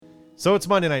So it's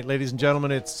Monday night, ladies and gentlemen.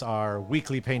 It's our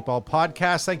weekly paintball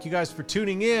podcast. Thank you guys for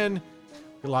tuning in.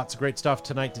 Got lots of great stuff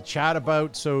tonight to chat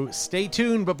about, so stay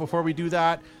tuned. But before we do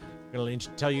that, I'm going to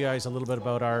tell you guys a little bit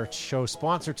about our show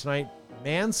sponsor tonight,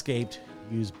 Manscaped.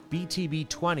 Use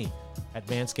BTB20 at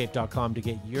manscaped.com to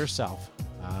get yourself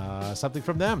something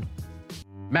from them.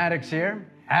 Maddox here.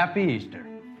 Happy Easter.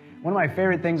 One of my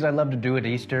favorite things I love to do at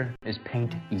Easter is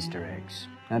paint Easter eggs.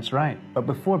 That's right. But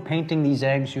before painting these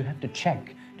eggs, you have to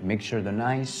check to make sure they're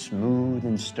nice, smooth,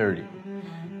 and sturdy.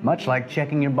 Much like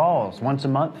checking your balls once a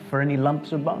month for any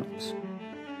lumps or bumps.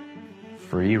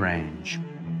 Free range.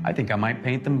 I think I might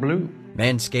paint them blue.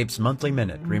 Manscaped's Monthly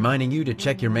Minute, reminding you to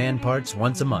check your man parts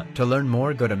once a month. To learn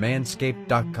more, go to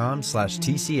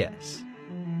manscaped.com/TCS.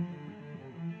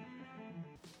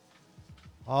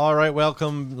 All right,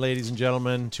 welcome, ladies and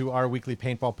gentlemen, to our weekly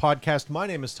paintball podcast. My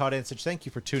name is Todd Ansich. Thank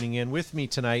you for tuning in with me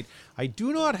tonight. I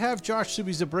do not have Josh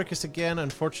Subi Zabrickus again.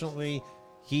 Unfortunately,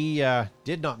 he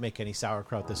did not make any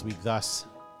sauerkraut this week, thus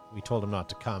we told him not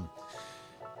to come.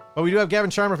 But we do have Gavin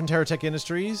Sharma from TerraTech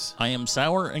Industries. I am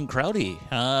Sour and Crowdy.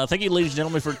 Thank you, ladies and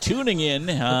gentlemen, for tuning in.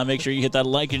 Make sure you hit that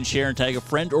like and share and tag a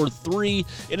friend or three.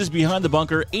 It is Behind the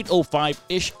Bunker,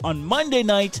 8:05-ish on Monday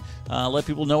night. Let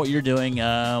people know what you're doing.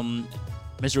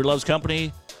 Misery Loves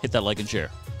Company, hit that like and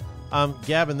share.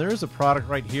 Gavin, there is a product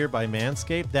right here by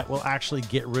Manscaped that will actually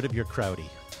get rid of your Crowdy.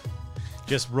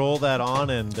 Just roll that on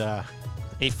and... A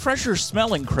fresher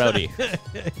smelling Crowdy.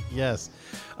 Yes.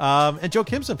 And Joe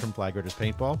Kimson from Flag Raiders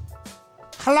Paintball.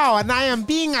 Hello, and I am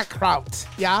being a kraut.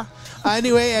 Yeah.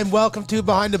 Anyway, and welcome to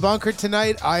Behind the Bunker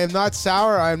tonight. I am not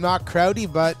sour. I am not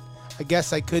crowdy, but I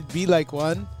guess I could be like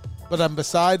one, but I'm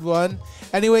beside one.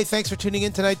 Anyway, thanks for tuning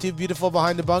in tonight to beautiful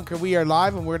Behind the Bunker. We are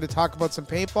live, and we're going to talk about some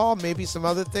paintball, maybe some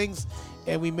other things,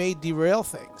 and we may derail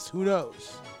things. Who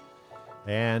knows?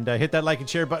 And hit that like and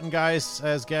share button, guys,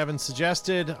 as Gavin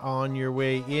suggested, on your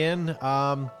way in.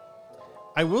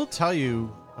 I will tell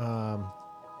you,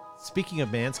 speaking of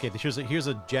Manscaped, here's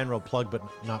a general plug, but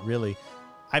not really.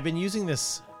 I've been using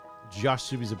this Josh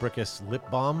Subi Zabrickus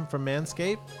lip balm from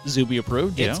Manscaped. Zuby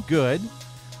approved, yeah. It's good.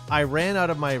 I ran out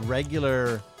of my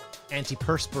regular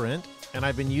antiperspirant, and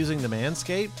I've been using the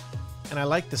Manscaped, and I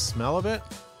like the smell of it.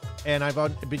 And I've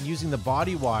been using the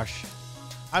body wash.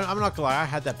 I'm not gonna lie, I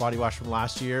had that body wash from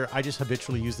last year. I just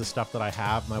habitually use the stuff that I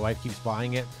have. My wife keeps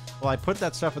buying it. Well, I put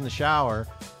that stuff in the shower,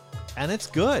 and it's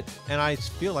good. And I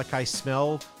feel like I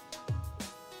smell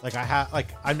like I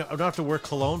don't have to wear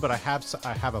cologne, but I have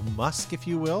a musk, if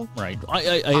you will. Right.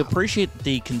 I appreciate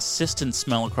the consistent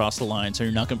smell across the line, so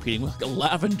you're not competing with like a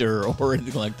lavender or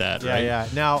anything like that. Yeah, right? Yeah.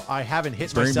 Now I haven't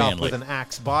hit myself with an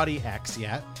Axe Body X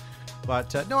yet.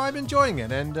 But no, I'm enjoying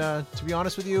it, and to be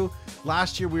honest with you,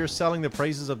 last year we were selling the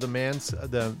praises of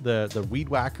the Weed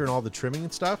Whacker and all the trimming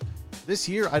and stuff. This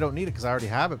year I don't need it because I already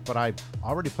have it, but I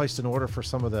already placed an order for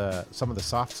some of the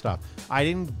soft stuff. I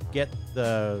didn't get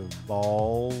the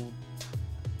ball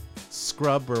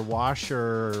scrub or wash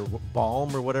or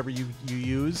balm or whatever you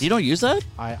use. You don't use that?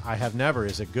 I have never.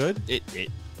 Is it good?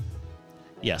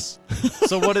 Yes.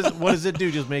 So what does it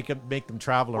do? Just make them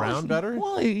travel around better?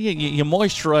 Well, you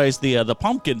moisturize the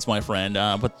pumpkins, my friend.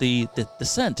 But the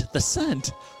scent,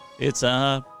 it's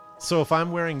So if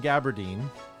I'm wearing gabardine,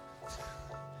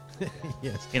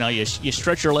 yes, you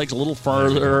stretch your legs a little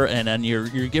further, and then you're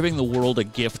giving the world a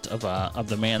gift of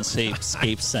the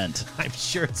Manscaped scent. I'm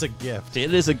sure it's a gift.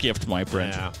 It is a gift, my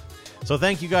friend. Yeah. So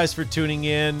thank you guys for tuning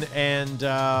in,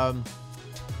 and.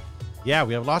 Yeah,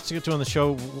 we have lots to get to on the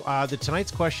show.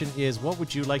 Tonight's question is, what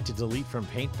would you like to delete from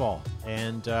paintball?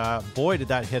 And boy, did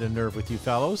that hit a nerve with you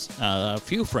fellows. A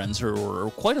few friends who were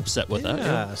quite upset with that.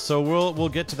 Yeah, so we'll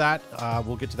get to that.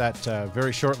 We'll get to that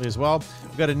very shortly as well.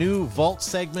 We've got a new Vault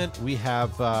segment. We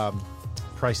have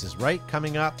Price is Right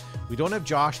coming up. We don't have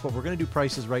Josh, but we're going to do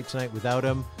Price is Right tonight without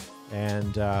him.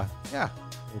 And we'll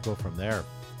go from there.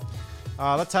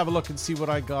 Let's have a look and see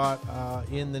what I got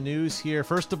in the news here.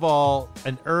 First of all,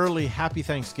 an early happy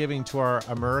Thanksgiving to our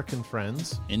American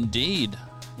friends. Indeed.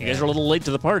 You guys are a little late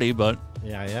to the party, but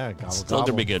yeah, still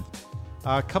going to be good.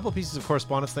 A couple pieces of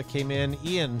correspondence that came in.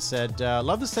 Ian said,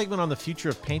 love the segment on the future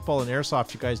of paintball and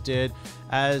airsoft you guys did.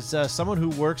 As someone who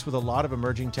works with a lot of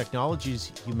emerging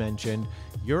technologies you mentioned,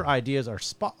 your ideas are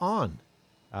spot on.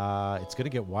 It's going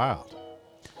to get wild.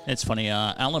 It's funny.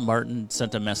 Alan Martin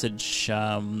sent a message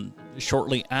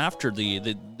shortly after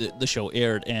the show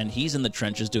aired, and he's in the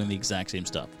trenches doing the exact same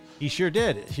stuff. He sure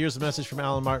did. Here's a message from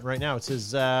Alan Martin right now. It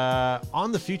says,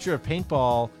 on the future of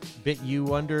paintball, Bit, you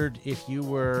wondered if you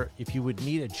would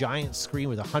need a giant screen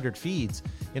with 100 feeds.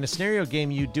 In a scenario game,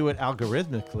 you do it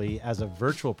algorithmically as a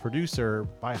virtual producer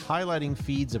by highlighting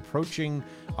feeds approaching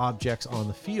objects on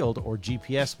the field or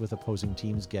GPS with opposing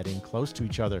teams getting close to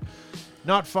each other.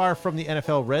 Not far from the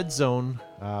NFL red zone,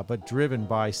 but driven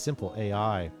by simple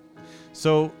AI.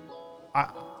 So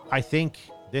I think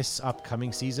this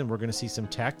upcoming season, we're going to see some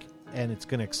tech, and it's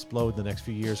going to explode the next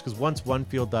few years, because once one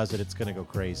field does it, it's going to go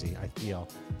crazy, I feel.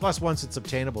 Plus, once it's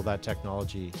obtainable, that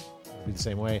technology will be the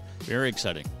same way. Very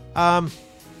exciting.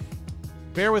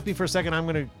 Bear with me for a second. I'm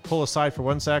going to pull aside for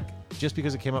 1 sec, just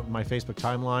because it came up in my Facebook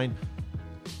timeline.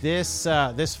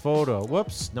 This photo,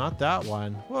 whoops, not that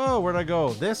one. Whoa, where'd I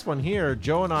go? This one here,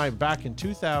 Joe and I back in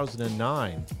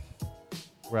 2009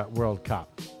 were at World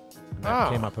Cup. And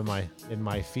that came up in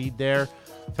my feed there.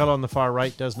 Fellow on the far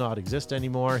right does not exist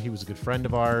anymore. He was a good friend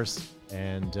of ours,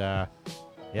 and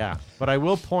yeah. But I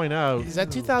will point out, Is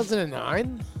that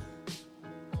 2009?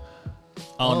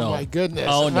 Oh, no. My goodness.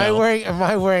 Oh, am no.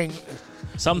 I wearing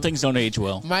Some things don't age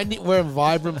well. wearing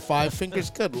Vibram 5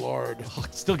 fingers? Good Lord.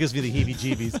 it still gives me the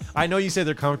heebie-jeebies. I know you say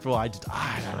they're comfortable. I don't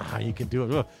know how you can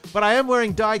do it. But I am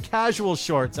wearing dye casual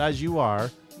shorts, as you are.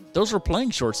 Those are playing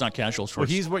shorts, not casual Well,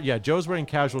 shorts. Joe's wearing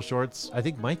casual shorts. I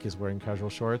think Mike is wearing casual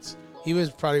shorts. He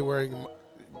was probably wearing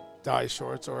dye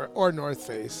shorts or North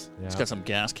Face. Yeah. He's got some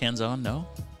gas cans on, no?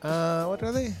 What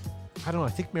are they? I don't know. I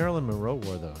think Marilyn Monroe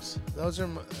wore those. Those are,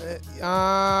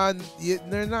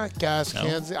 they're not gas No?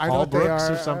 cans. I know Paul what they Brooks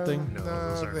are. or something? No,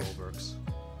 those aren't Holbergs.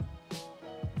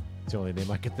 It's the only name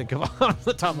I can think of off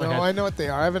the top of my No, head. I know what they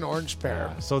are. I have an orange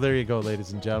pair. So there you go,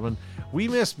 ladies and gentlemen. We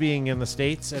miss being in the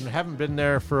States and haven't been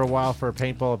there for a while for a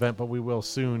paintball event, but we will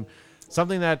soon.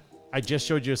 Something that I just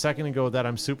showed you a second ago that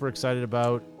I'm super excited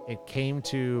about. It came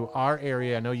to our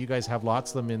area. I know you guys have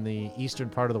lots of them in the eastern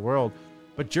part of the world,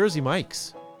 but Jersey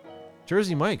Mike's.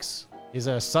 Jersey Mike's is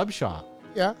a sub shop.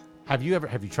 Yeah. Have you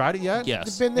tried it yet? Yes.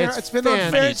 It's been there. It's been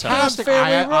on fantastic.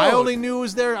 Fairway Road. I only knew it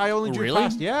was there. I only drew Really?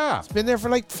 past. Yeah. It's been there for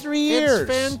like 3 years.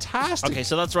 It's fantastic. Okay,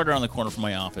 so that's right around the corner from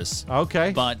my office.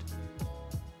 Okay. But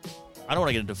I don't want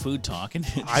to get into food talk. And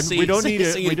we don't need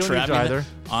it. We don't need it either.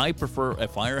 I prefer a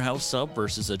Firehouse sub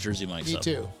versus a Jersey Mike Me sub.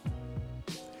 too.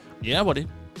 Yeah, buddy.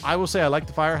 I will say I like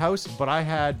the Firehouse, but I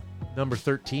had number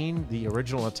 13, the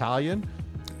original Italian,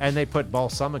 and they put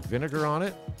balsamic vinegar on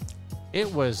it. It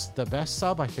was the best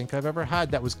sub I think I've ever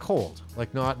had that was cold.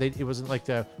 It wasn't like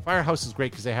the Firehouse is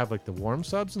great because they have like the warm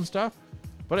subs and stuff.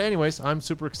 But anyways, I'm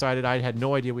super excited. I had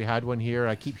no idea we had one here.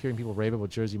 I keep hearing people rave about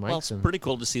Jersey Mike's. Well, it's and pretty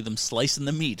cool to see them slicing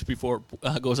the meat before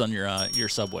it goes on your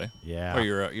Subway. Yeah.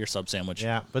 Or your sub sandwich.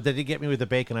 yeah, but they did get me with the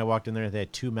bacon. I walked in there and they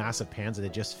had 2 massive pans that they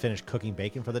just finished cooking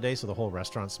bacon for the day, so the whole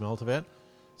restaurant smelled of it.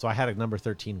 So I had a number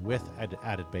 13 with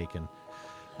added bacon.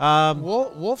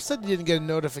 Wolf said you didn't get a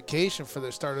notification for the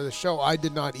start of the show. I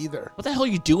did not either. What the hell are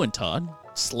you doing, Todd?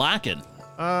 Slacking.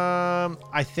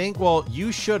 I think, well,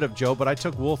 you should have, Joe, but I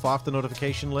took Wolf off the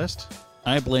notification list.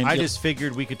 I blame I just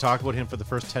figured we could talk about him for the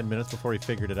first 10 minutes before he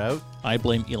figured it out. I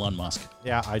blame Elon Musk.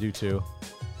 Yeah, I do too.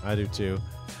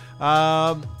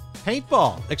 Paintball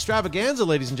extravaganza,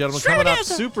 ladies and gentlemen, coming up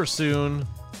super soon.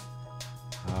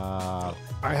 I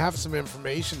have some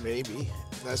information, maybe,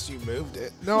 unless you moved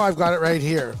it. No, I've got it right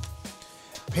here.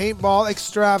 Paintball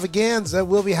extravaganza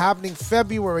will be happening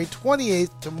February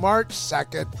 28th to March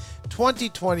 2nd,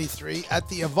 2023 at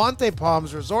the Avante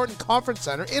Palms Resort and Conference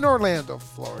Center in Orlando,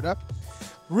 Florida.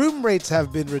 Room rates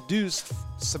have been reduced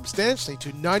substantially to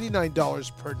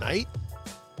 $99 per night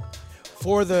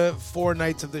for the 4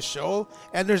 nights of the show,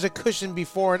 and there's a cushion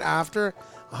before and after,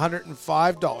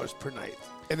 $105 per night.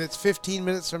 And it's 15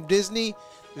 minutes from Disney.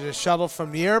 There's a shuttle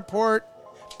from the airport.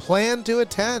 Plan to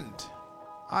attend.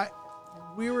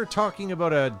 We were talking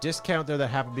about a discount there that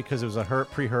happened because it was a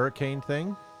pre-hurricane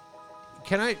thing.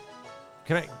 Can I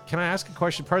ask a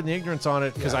question? Pardon the ignorance on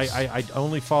it, because Yes. I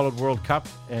only followed World Cup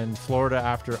and Florida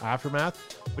after aftermath.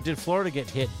 But did Florida get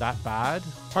hit that bad?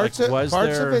 Parts Like,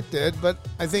 of it did, but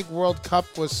I think World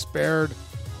Cup was spared.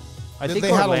 I They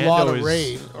think had a Orlando lot of is-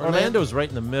 rain. Orlando's right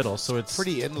in the middle, so it's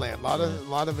Pretty inland. A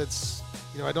lot of it's,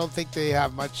 I don't think they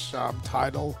have much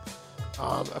tidal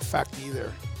effect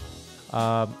either.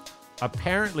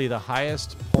 Apparently the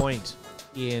highest point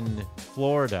in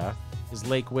Florida is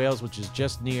Lake Wales, which is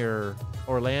just near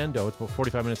Orlando. It's about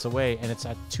 45 minutes away, and it's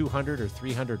at 200 or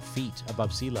 300 feet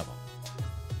above sea level.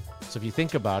 So if you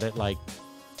think about it, like,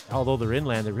 although they're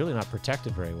inland, they're really not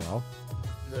protected very well.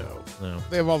 No. No.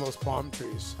 They have all those palm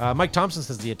trees. Mike Thompson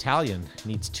says the Italian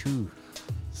needs 2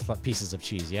 pieces of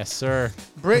cheese. Yes, sir.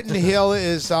 Britton Hill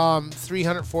is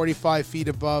 345 feet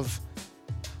above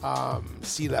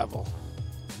sea level.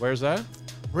 Where's that?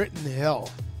 Britton Hill.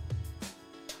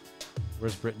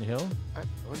 Where's Britton Hill?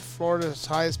 In Florida's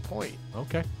highest point.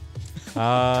 Okay.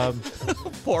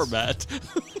 Poor Matt.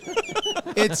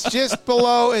 It's just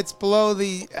below. It's below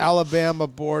the Alabama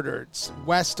border. It's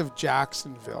west of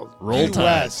Jacksonville. Roll Due Tide.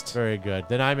 west. Very good.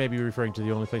 Then I may be referring to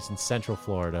the only place in Central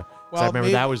Florida. 'Cause Well, I remember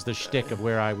maybe- that was the shtick of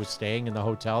where I was staying in the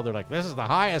hotel. They're like, this is the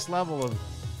highest level of...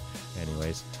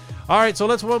 Anyways. All right, so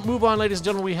let's move on, ladies and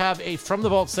gentlemen. We have a From the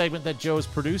Vault segment that Joe's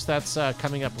produced. That's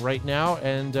coming up right now.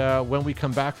 And when we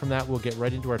come back from that, we'll get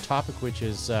right into our topic, which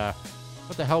is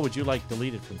what the hell would you like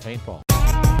deleted from paintball?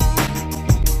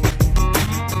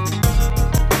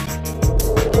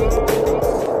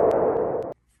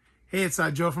 Hey, it's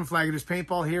Joe from Flag Raiders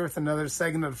Paintball here with another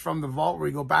segment of From the Vault, where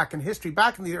we go back in history,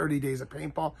 back in the early days of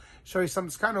paintball, show you something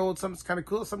that's kind of old, something that's kind of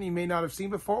cool, something you may not have seen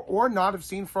before or not have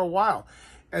seen for a while.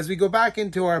 As we go back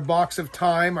into our box of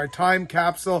time, our time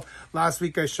capsule, last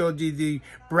week I showed you the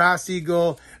Brass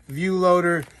Eagle View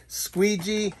Loader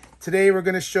Squeegee. Today we're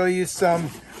going to show you some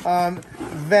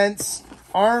vents,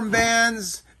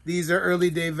 armbands. These are early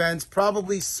day vents,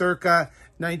 probably circa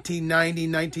 1990,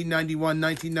 1991,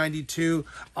 1992.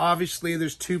 Obviously,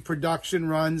 there's 2 production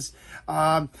runs.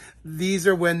 These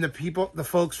are when the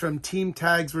folks from Team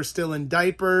Tags were still in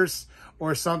diapers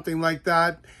or something like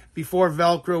that, before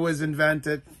Velcro was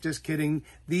invented. Just kidding.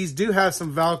 These do have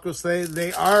some Velcro, so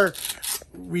they are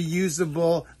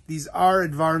reusable. These are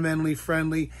environmentally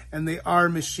friendly, and they are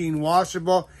machine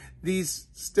washable. These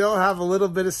still have a little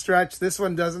bit of stretch. This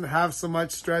one doesn't have so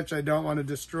much stretch. I don't want to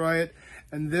destroy it.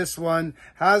 And this one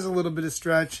has a little bit of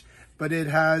stretch, but it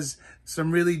has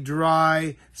some really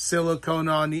dry silicone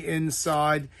on the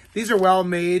inside. These are well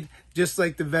made, just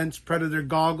like the Vents Predator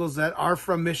goggles that are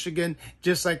from Michigan,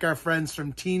 just like our friends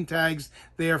from Team Tags.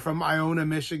 They are from Iona,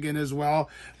 Michigan as well.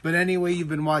 But anyway, you've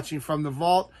been watching From the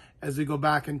Vault as we go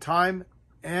back in time.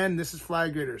 And this is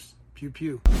Flag Raiders. Pew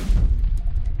pew.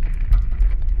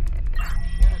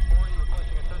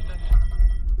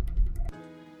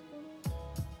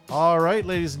 All right,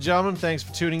 ladies and gentlemen, thanks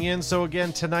for tuning in. So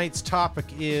again, tonight's topic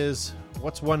is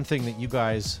what's one thing that you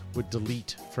guys would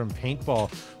delete from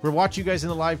paintball? We're watching you guys in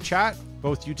the live chat,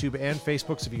 both YouTube and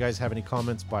Facebook. So if you guys have any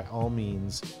comments, by all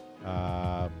means,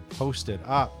 post it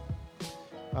up.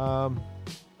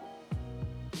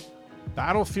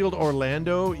 Battlefield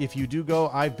Orlando, if you do go,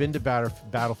 I've been to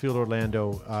Battlefield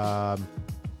Orlando.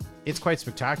 It's quite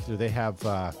spectacular. They have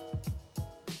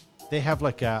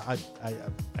like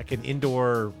like an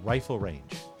indoor rifle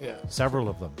range. Yeah. Several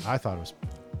of them. I thought it was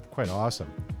quite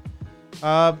awesome.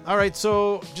 All right,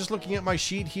 so just looking at my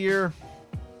sheet here,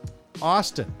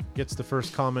 Austin gets the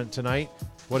first comment tonight.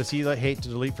 What does he hate to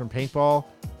delete from paintball?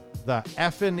 The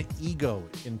effing ego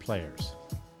in players.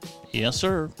 Yes,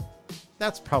 sir.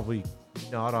 That's probably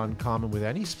not uncommon with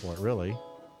any sport, really.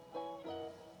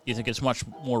 You think it's much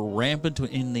more rampant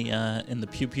in the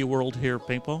pew pew world here,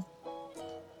 paintball?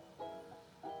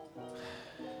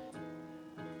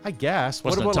 I guess.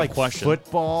 Wasn't What a about tough like question.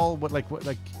 football? What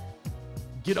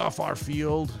get off our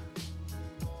field?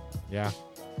 Yeah.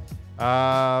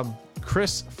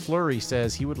 Chris Fleury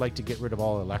says he would like to get rid of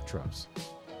all electros.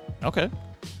 Okay.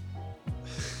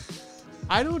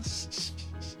 I don't.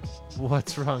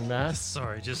 What's wrong, Matt?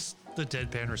 Sorry, just the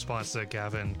deadpan response that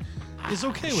Gavin is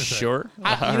okay with it. Sure.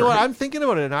 You know what? I'm thinking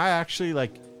about it, and I actually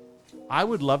I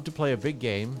would love to play a big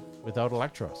game without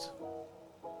electros.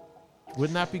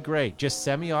 Wouldn't that be great? Just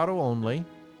semi-auto only,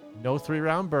 no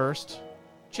 3-round burst,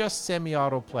 just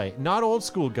semi-auto play. Not old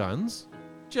school guns,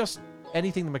 just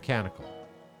anything mechanical.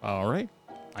 All right.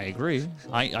 I agree.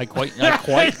 I quite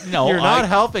no. You're not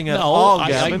helping at all,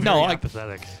 Gavin. No, Very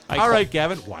apathetic. All right,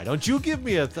 Gavin, why don't you give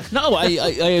me a... No, I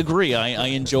agree. I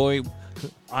enjoy...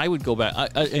 I would go back.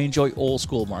 I enjoy old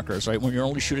school markers, right? When you're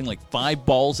only shooting like 5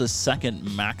 balls a second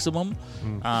maximum,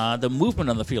 the movement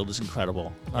on the field is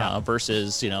incredible.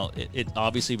 Versus, it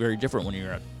obviously very different when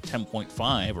you're at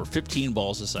 10.5 or 15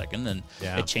 balls a second, and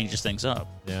it changes things up.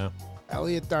 Yeah.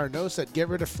 Elliot Darno said, get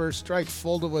rid of first strike.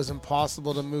 Fulda was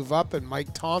impossible to move up. And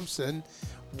Mike Thompson,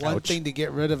 one Ouch. thing to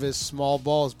get rid of is small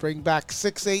balls. Bring back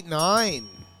 6, 8, 9.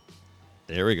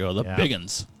 There we go. The big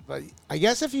uns. But I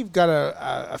guess if you've got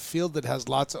a field that has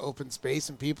lots of open space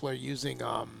and people are using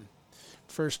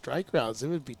first strike rounds, it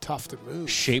would be tough to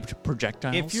move. Shaped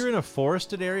projectiles. If you're in a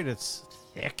forested area that's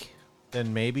thick,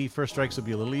 then maybe first strikes would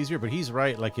be a little easier. But he's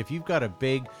right. Like if you've got a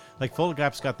big, like Full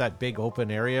Gap's got that big open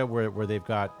area where they've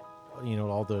got,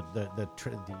 all the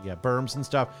berms and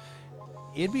stuff.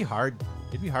 It'd be hard.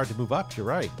 It'd be hard to move up. You're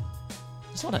right.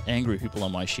 There's a lot of angry people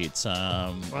on my sheets.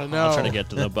 I I'll know. try to get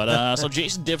to them. But so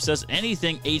Jason Diff says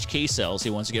anything HK sells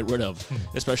he wants to get rid of,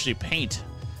 especially paint.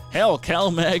 Hell,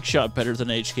 Cal Mag shot better than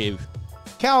HK.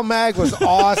 Cal Mag was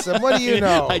awesome. What do you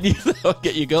know? I knew that would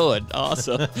get you going.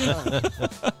 Awesome.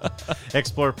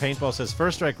 Explore Paintball says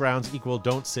first strike rounds equal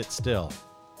don't sit still.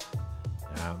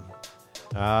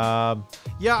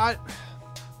 Yeah,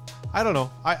 I don't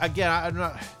know. I'm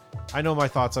not. I know my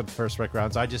thoughts on first strike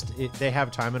rounds. They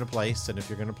have time and a place, and if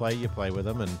you're going to play, you play with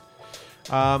them. And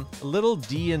Little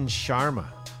D and Sharma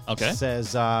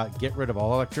says get rid of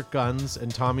all electric guns,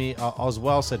 and Tommy as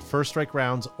well said first strike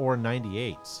rounds or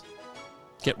 98s.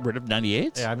 Get rid of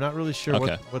 98s? Yeah, I'm not really sure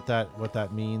what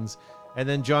that means. And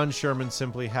then John Sherman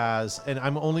simply has, and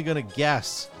I'm only going to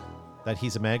guess that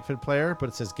he's a Magfit player, but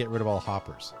it says get rid of all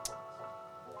hoppers.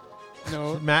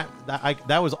 No, Matt,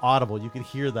 that was audible. You could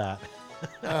hear that.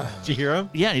 Did you hear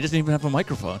him? Yeah, he doesn't even have a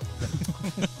microphone.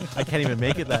 I can't even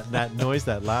make it that noise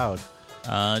that loud.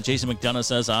 Jason McDonough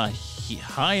says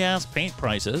high-ass paint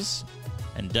prices.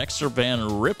 And Dexter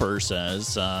Van Ripper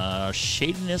says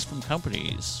shadiness from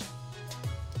companies.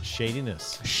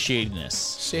 Shadiness.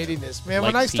 Shadiness. Man,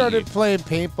 Like when I started Pete. playing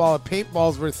paintball,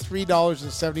 paintballs were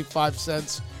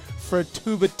 $3.75 for a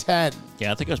tube of 10.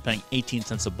 Yeah, I think I was paying 18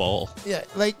 cents a ball. Yeah,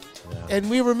 and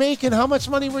we were making, how much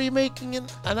money were you making in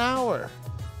an hour?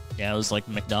 Yeah, it was like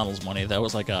McDonald's money. That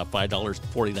was like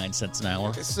 $5.49 an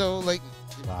hour. So,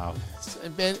 Wow.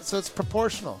 so it's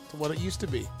proportional to what it used to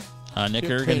be. Nick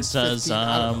You're Ergen paying says 15,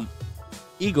 I don't know.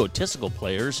 egotistical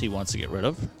players he wants to get rid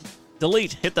of.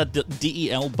 Delete. Hit that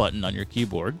DEL button on your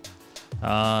keyboard.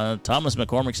 Thomas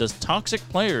McCormick says toxic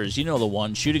players. You know the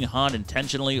one. Shooting hot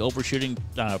intentionally, overshooting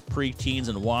pre-teens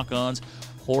and walk-ons,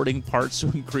 hoarding parts to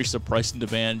increase the price and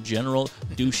demand, general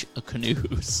douche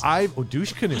canoes.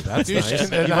 Douche canoe. That's Douche nice.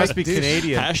 canoe. You must be Douche.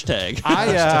 Canadian. Hashtag.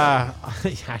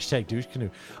 Hashtag douche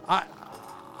canoe.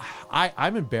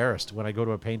 I'm embarrassed when I go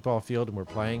to a paintball field and we're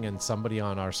playing and somebody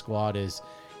on our squad is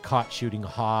caught shooting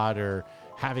hot or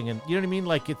having you know what I mean?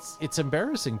 Like it's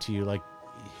embarrassing to you. Like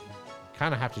you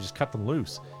kind of have to just cut them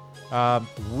loose.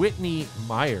 Whitney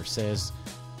Meyer says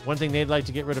one thing they'd like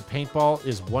to get rid of paintball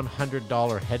is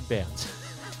 $100 headbands.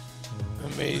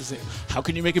 Amazing. How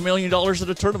can you make $1 million at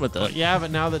a tournament, though? Yeah,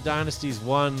 but now that Dynasty's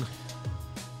won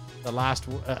the last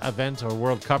event or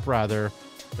World Cup rather,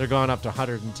 they're going up to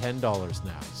 $110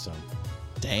 now. So,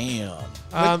 Damn.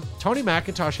 Tony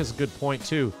McIntosh has a good point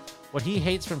too. What he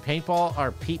hates from paintball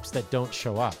are peeps that don't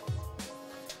show up.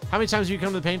 How many times have you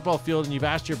come to the paintball field and you've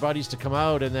asked your buddies to come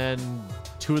out and then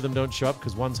two of them don't show up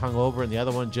because one's hungover and the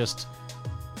other one just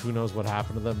who knows what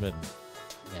happened to them? And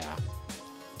yeah.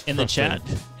 In the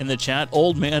chat,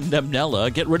 old man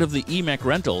Nemnella, get rid of the EMAC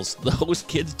rentals. Those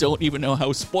kids don't even know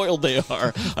how spoiled they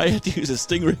are. I had to use a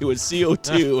Stingray with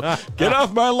CO2. Get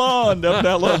off my lawn,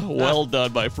 Nemnella. Well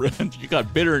done, my friend. You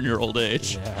got bitter in your old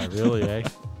age. Yeah, really, eh?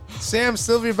 Sam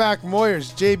Silverback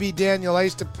Moyers, JB Daniel, I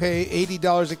used to pay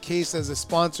 $80 a case as a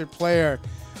sponsored player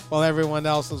while everyone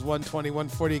else was $120,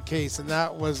 $140 a case, and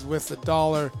that was with a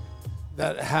dollar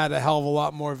that had a hell of a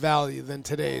lot more value than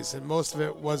today's, and most of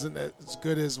it wasn't as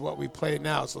good as what we play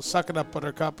now. So suck it up,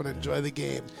 Buttercup, and enjoy the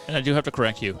game. And I do have to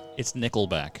correct you. It's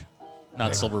Nickelback,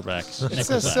 not Silverback. It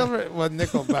says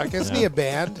Nickelback. Isn't he a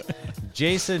band?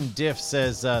 Jason Diff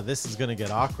says this is going to get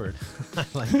awkward. I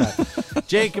like that.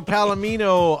 Jacob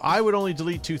Palomino, I would only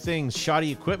delete two things: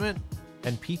 shoddy equipment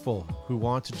and people who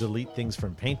want to delete things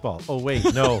from paintball. Oh,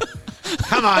 wait, no.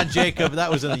 Come on, Jacob.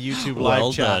 That was in the YouTube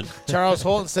live chat. Charles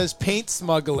Holton says paint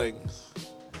smuggling.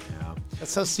 Yeah.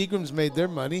 That's how Seagram's made their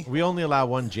money. We only allow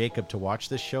one Jacob to watch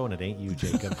this show, and it ain't you,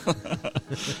 Jacob.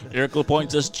 Eric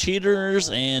LaPointe says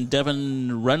cheaters, and Devin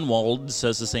Renwald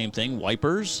says the same thing,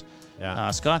 wipers.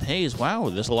 Yeah. Scott Hayes, wow,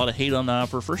 there's a lot of hate on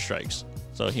for first strikes.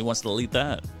 So he wants to delete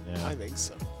that. Yeah. I think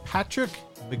so. Patrick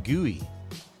McGooey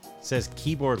says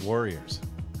keyboard warriors.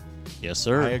 Yes,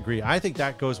 sir. I agree. I think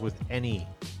that goes with any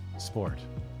sport,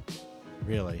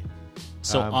 really.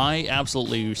 So I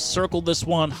absolutely circled this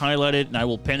one, highlighted it, and I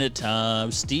will pin it.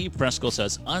 Steve Presco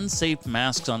says unsafe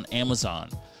masks on Amazon,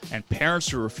 and parents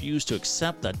who refuse to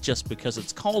accept that just because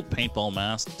it's called paintball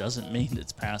mask doesn't mean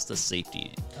it's past the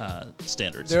safety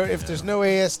standards. If there's no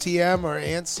ASTM or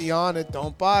ANSI on it,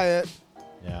 don't buy it.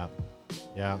 Yeah.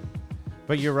 Yeah.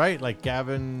 But you're right. Like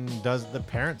Gavin does, the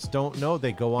parents don't know.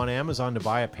 They go on Amazon to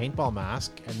buy a paintball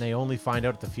mask and they only find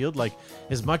out at the field. Like,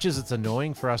 as much as it's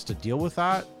annoying for us to deal with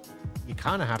that, you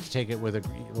kind of have to take it with a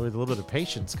little bit of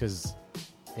patience because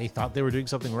they thought they were doing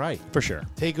something right. For sure.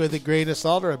 Take it with a grain of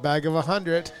salt or a bag of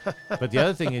 100. But the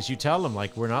other thing is you tell them,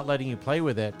 like, we're not letting you play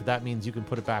with it, but that means you can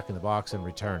put it back in the box and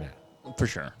return it. For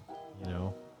sure. You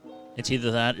know? It's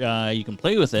either that you can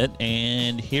play with it,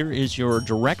 and here is your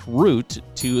direct route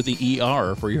to the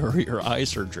ER for your eye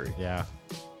surgery. Yeah.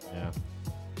 Yeah.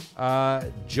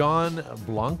 John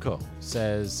Blanco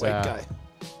says, White guy.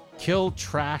 kill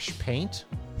trash paint.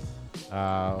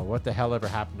 What the hell ever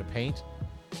happened to paint?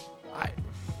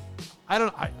 I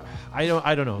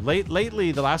don't know.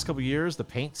 Lately, the last couple of years, the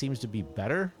paint seems to be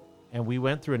better, and we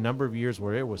went through a number of years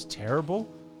where it was terrible.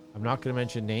 I'm not going to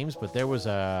mention names, but there was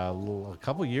a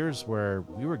couple of years where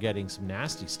we were getting some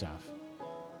nasty stuff.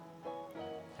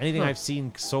 Anything I've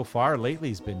seen so far lately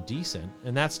has been decent,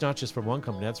 and that's not just from one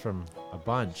company, that's from a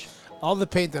bunch. All the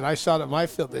paint that I shot at my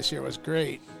field this year was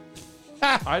great.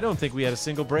 I don't think we had a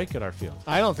single break at our field.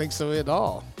 I don't think so at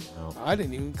all. No. I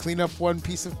didn't even clean up one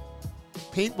piece of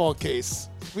paintball case.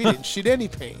 We didn't shoot any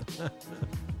paint.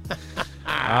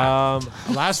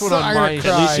 Last one So on I'm my gonna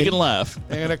cry. At least you can laugh.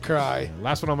 I'm going to cry.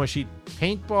 last one on my sheet.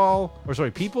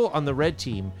 People on the red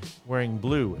team wearing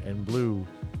blue and blue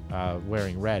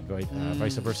wearing red.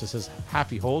 Vice versa says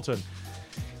Happy Holton.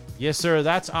 Yes, sir.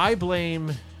 I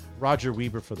blame Roger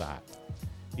Weber for that.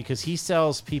 Because he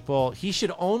sells people, he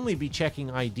should only be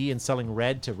checking ID and selling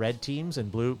red to red teams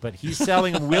and blue, but he's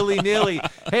selling willy-nilly.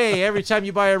 Hey, every time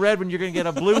you buy a red one, you're going to get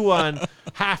a blue one,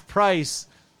 half price.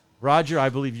 Roger, I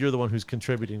believe you're the one who's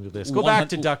contributing to this. Go back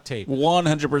to duct tape.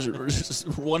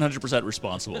 100%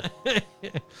 responsible.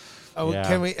 Oh, Yeah.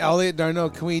 can we, Elliot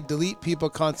Darno, can we delete people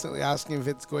constantly asking if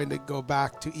it's going to go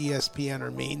back to ESPN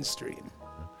or mainstream?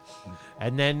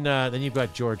 And then you've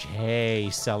got George Hay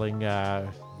selling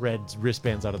red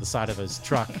wristbands out of the side of his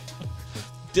truck.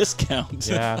 Discount.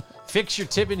 Yeah. Fix your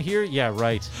tip in here? Yeah,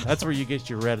 right. That's where you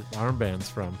get your red armbands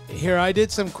from. Here, I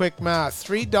did some quick math.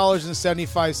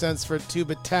 $3.75 for a tube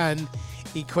of 10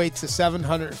 equates to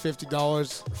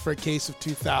 $750 for a case of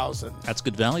 2,000. That's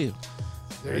good value.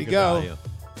 There Very you good go. value.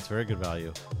 It's very good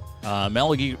value.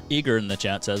 Mel Eager in the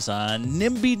chat says,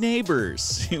 NIMBY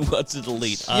neighbors. He wants to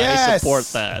delete. I Yes! support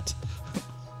that.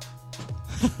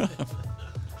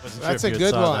 Wasn't That's sure a if you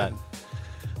good had saw one. that.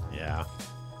 Yeah.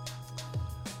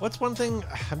 What's one thing?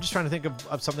 I'm just trying to think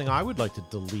of something I would like to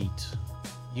delete.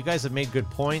 You guys have made good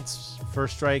points.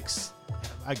 First strikes.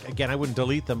 Again, I wouldn't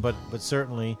delete them, but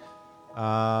certainly.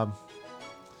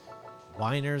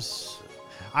 Liners.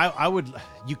 I would.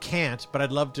 You can't, but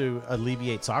I'd love to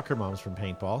alleviate soccer moms from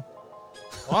paintball.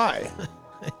 Why?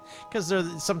 Because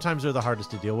sometimes they're the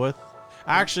hardest to deal with.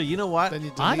 Actually, you know what? Then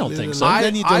you I don't delete think Lululemon. so.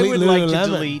 Then you I delete would like to Lululemon.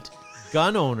 delete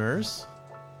gun owners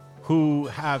who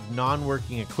have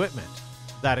non-working equipment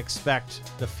that expect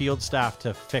the field staff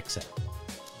to fix it.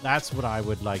 That's what I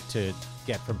would like to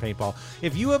get from paintball.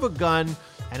 If you have a gun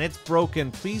and it's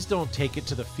broken, please don't take it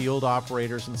to the field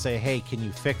operators and say, hey, can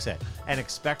you fix it? And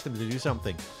expect them to do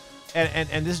something.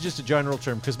 And this is just a general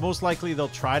term, because most likely they'll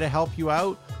try to help you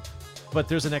out, but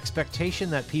there's an expectation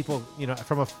that people,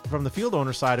 from the field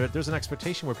owner side of it, there's an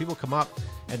expectation where people come up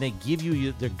and they give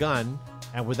you their gun,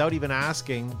 and without even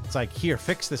asking, it's like, here,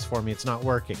 fix this for me, it's not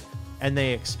working. And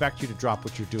they expect you to drop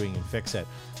what you're doing and fix it.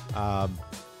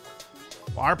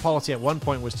 Our policy at one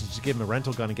point was to just give them a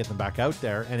rental gun and get them back out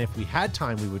there, and if we had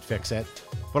time, we would fix it.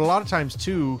 But a lot of times,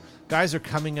 too, guys are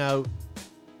coming out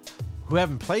who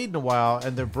haven't played in a while,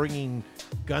 and they're bringing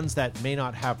guns that may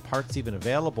not have parts even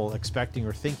available, expecting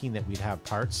or thinking that we'd have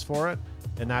parts for it,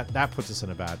 and that puts us in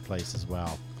a bad place as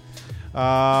well.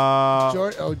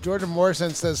 Jordan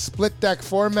Morrison says split deck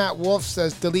format. Wolf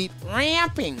says delete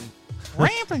ramping.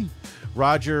 Ramping.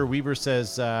 Roger Weber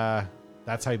says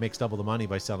that's how he makes double the money,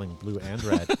 by selling blue and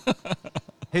red.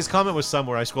 His comment was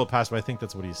somewhere. I scrolled past, but I think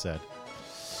that's what he said.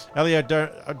 Elliot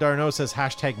Darno says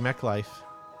hashtag MechLife.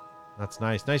 That's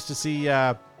nice. Nice to see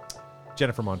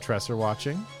Jennifer Montresor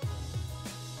watching.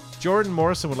 Jordan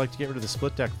Morrison would like to get rid of the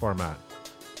split deck format.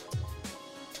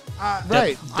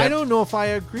 Right. I don't know if I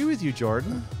agree with you,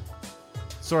 Jordan.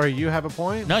 Sorry, you have a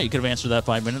point? No, you could have answered that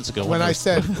 5 minutes ago. When I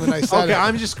said Okay, it.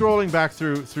 I'm just scrolling back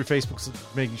through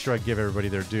Facebook, making sure I give everybody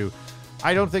their due.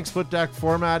 I don't think split deck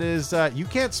format is. You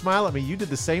can't smile at me. You did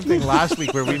the same thing last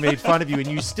week where we made fun of you and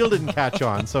you still didn't catch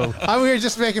on. So, I'm here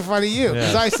just making fun of you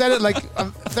because Yeah. I said it like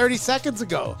 30 seconds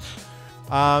ago.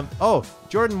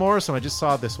 Jordan Morrison, I just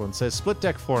saw this one, says split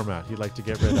deck format he'd like to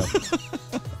get rid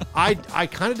of. I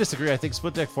kind of disagree. I think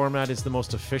split deck format is the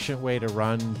most efficient way to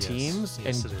run teams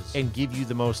Yes, it is. and give you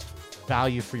the most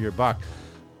value for your buck.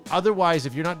 Otherwise,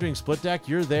 if you're not doing split deck,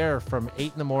 you're there from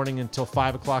 8 in the morning until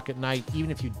 5 o'clock at night, even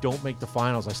if you don't make the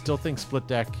finals. I still think split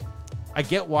deck, I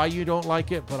get why you don't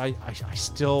like it, but I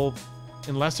still,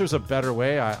 unless there's a better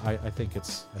way, I think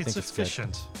it's It's good.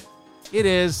 efficient. It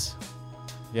is.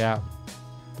 Yeah.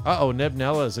 Neb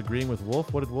Nella is agreeing with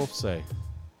Wolf. What did Wolf say?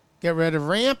 Get rid of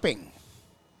ramping.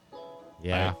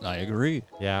 Yeah. I agree.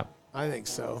 Yeah. I think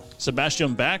so.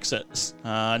 Sebastian Back says,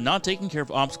 not taking care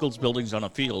of obstacles buildings on a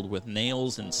field with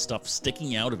nails and stuff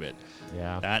sticking out of it.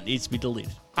 Yeah. That needs to be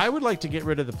deleted. I would like to get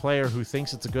rid of the player who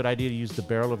thinks it's a good idea to use the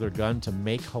barrel of their gun to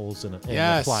make holes in the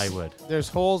plywood. There's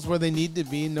holes where they need to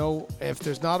be. No, if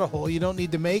there's not a hole, you don't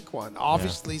need to make one.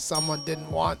 Obviously, someone didn't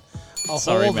want a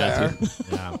hole Matthew.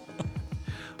 there.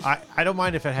 Yeah. I don't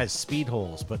mind if it has speed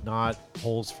holes, but not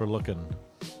holes for looking.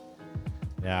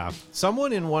 Yeah.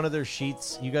 Someone in one of their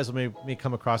sheets, you guys may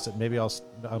come across it. Maybe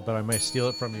but I might steal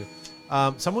it from you.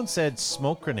 Someone said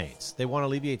smoke grenades. They want to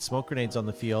alleviate smoke grenades on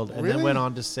the field, and then went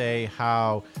on to say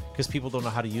how, because people don't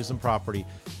know how to use them properly.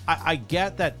 I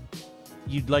get that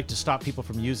you'd like to stop people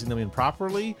from using them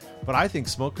improperly, but I think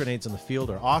smoke grenades on the field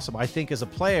are awesome. I think as a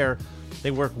player, they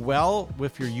work well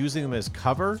if you're using them as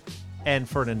cover and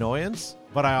for an annoyance,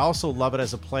 but I also love it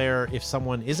as a player if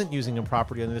someone isn't using them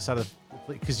properly on the other side of,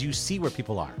 because you see where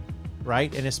people are,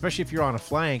 right? And especially if you're on a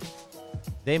flank,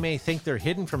 they may think they're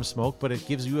hidden from smoke, but it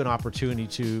gives you an opportunity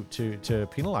to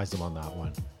penalize them on that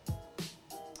one.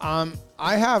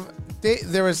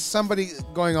 There was somebody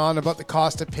going on about the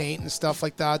cost of paint and stuff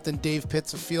like that. Then Dave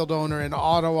Pitts, a field owner in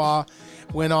Ottawa,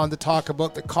 went on to talk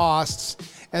about the costs.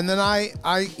 And then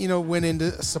I went in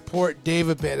to support Dave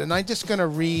a bit. And I'm just going to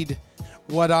read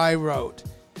what I wrote.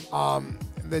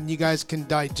 Then you guys can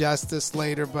digest this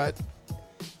later, but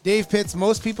Dave Pitts,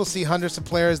 most people see hundreds of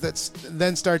players that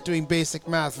then start doing basic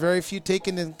math. Very few take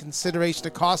into consideration the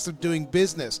cost of doing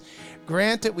business.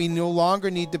 Granted, we no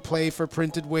longer need to pay for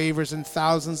printed waivers and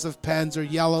thousands of pens or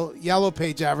yellow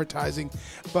page advertising,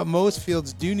 but most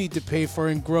fields do need to pay for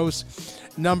and gross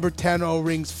number 10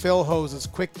 O-rings, fill hoses,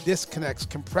 quick disconnects,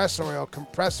 compressor oil,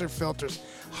 compressor filters,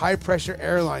 high-pressure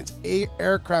airlines,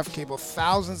 aircraft cable,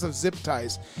 thousands of zip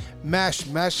ties,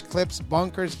 mesh clips,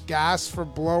 bunkers, gas for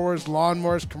blowers,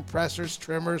 lawnmowers, compressors,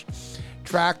 trimmers,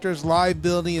 tractors,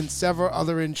 liability, and several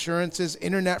other insurances,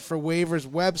 internet for waivers,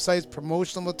 websites,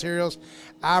 promotional materials,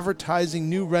 advertising,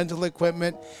 new rental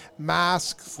equipment,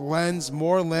 masks,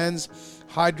 more lens,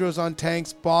 hydros on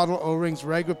tanks, bottle O-rings,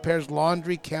 reg repairs,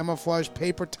 laundry, camouflage,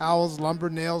 paper towels, lumber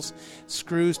nails,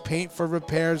 screws, paint for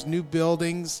repairs, new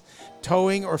buildings,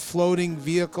 towing or floating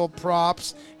vehicle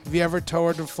props. Have you ever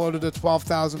towed or floated a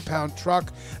 12,000-pound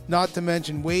truck? Not to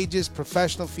mention wages,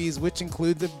 professional fees, which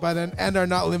include and are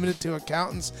not limited to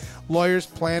accountants, lawyers,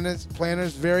 planners,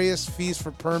 various fees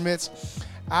for permits,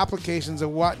 applications,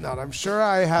 and whatnot. I'm sure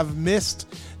I have missed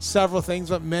several things,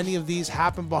 but many of these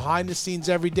happen behind the scenes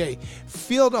every day.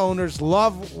 Field owners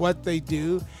love what they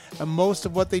do, and most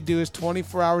of what they do is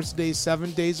 24 hours a day,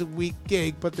 7 days a week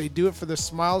gig, but they do it for the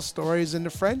smile stories and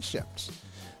the friendships.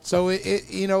 So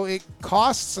it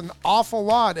costs an awful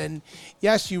lot. And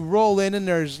yes, you roll in and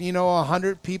there's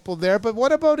 100 people there, but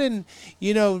what about in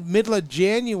middle of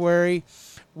January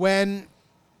when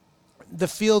the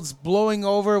field's blowing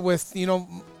over with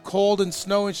cold and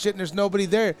snow and shit and there's nobody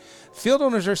there? Field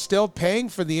owners are still paying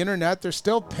for the internet, they're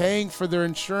still paying for their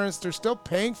insurance, they're still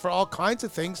paying for all kinds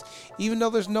of things even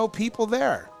though there's no people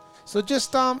there. So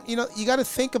just you got to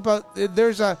think about,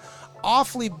 there's a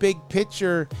awfully big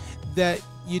picture that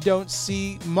you don't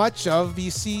see much of.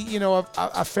 You see,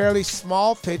 a fairly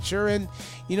small picture, and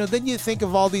then you think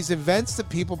of all these events that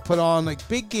people put on, like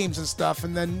big games and stuff,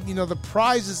 and then the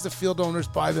prizes the field owners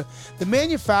buy. The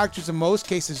manufacturers in most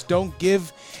cases don't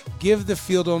give the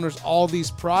field owners all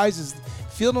these prizes.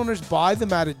 Field owners buy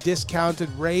them at a discounted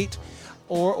rate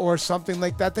or something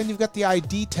like that. Then you've got the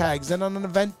ID tags. Then on an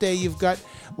event day, you've got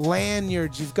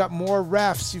lanyards, you've got more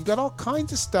refs, you've got all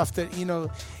kinds of stuff that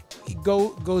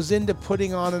goes into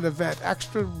putting on an event,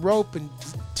 extra rope and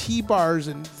T-bars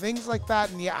and things like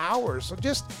that in the hours. So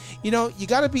just you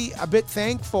got to be a bit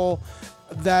thankful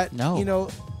that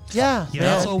Yeah,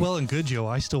 that's all well and good, Joe.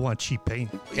 I still want cheap paint.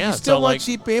 Yeah, you still want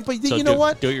cheap paint, but you know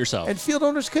what? Do it yourself. And field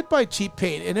owners could buy cheap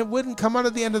paint, and it wouldn't come out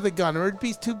of the end of the gun, or it'd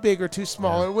be too big or too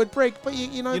small, or it would break. But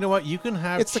you know what? You can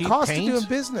have it's cheap the cost paint. of doing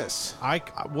business.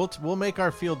 We'll make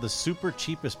our field the super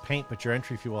cheapest paint, but your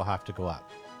entry fee will have to go up,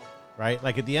 right?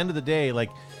 Like at the end of the day, like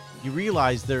you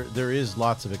realize there is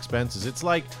lots of expenses. It's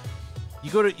like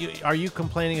you go to. Are you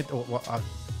complaining at?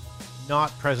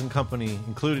 Not present company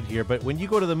included here, but when you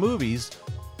go to the movies.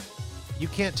 You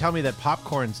can't tell me that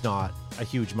popcorn's not a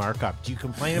huge markup. Do you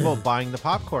complain about buying the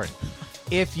popcorn?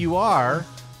 If you are,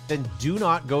 then do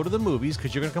not go to the movies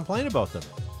because you're going to complain about them.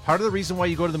 Part of the reason why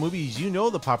you go to the movies,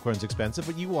 the popcorn's expensive,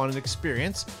 but you want an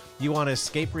experience. You want to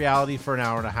escape reality for an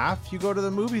hour and a half. You go to the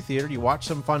movie theater, you watch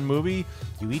some fun movie,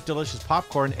 you eat delicious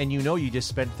popcorn, and you just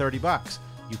spent $30.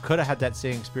 You could have had that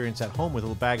same experience at home with a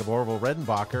little bag of Orville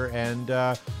Redenbacher and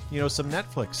some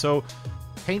Netflix. So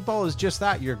paintball is just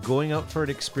that. You're going out for an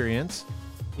experience.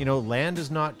 land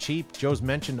is not cheap. Joe's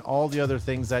mentioned all the other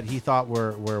things that he thought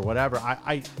were whatever.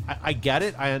 I get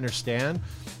it. I understand.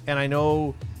 And I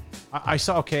know I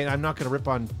saw, okay, I'm not going to rip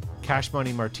on Cash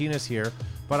Money Martinez here,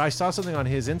 but I saw something on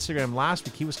his Instagram last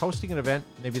week. He was hosting an event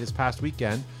maybe this past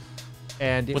weekend,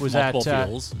 and it With was at multiple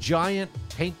fields. Giant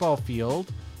Paintball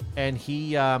Field, and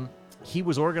he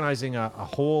was organizing a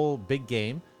whole big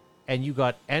game, and you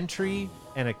got entry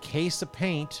and a case of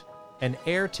paint, an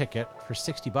air ticket for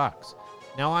 $60.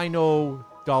 Now I know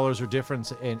dollars are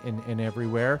different in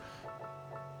everywhere.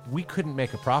 We couldn't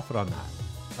make a profit on that.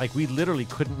 Like, we literally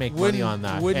couldn't make money on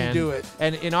that. Wouldn't do it.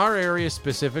 And in our area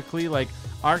specifically, like,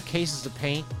 our cases of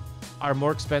paint are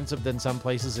more expensive than some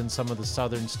places in some of the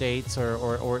southern states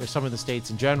or some of the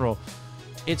states in general.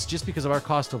 It's just because of our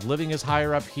cost of living is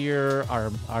higher up here.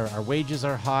 Our wages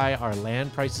are high. Our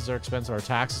land prices are expensive. Our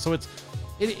taxes. So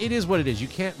it is what it is. You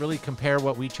can't really compare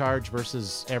what we charge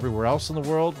versus everywhere else in the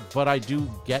world. But I do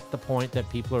get the point that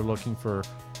people are looking for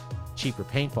cheaper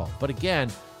paintball. But again,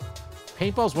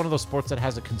 paintball is one of those sports that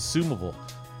has a consumable.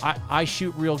 I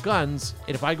shoot real guns,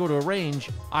 and if I go to a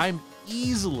range, I'm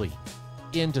easily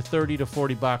into $30 to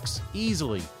 $40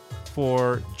 easily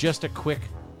for just a quick,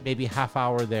 maybe half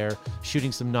hour there,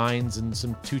 shooting some 9s and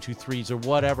some 223s or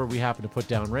whatever we happen to put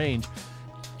down range.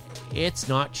 It's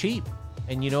not cheap.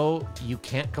 And you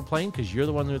can't complain because you're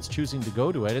the one that's choosing to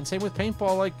go to it. And same with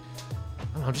paintball. Like,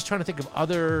 I'm just trying to think of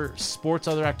other sports,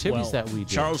 other activities that we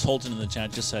do. Charles Holton in the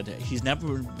chat just said he's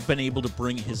never been able to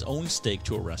bring his own steak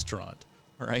to a restaurant.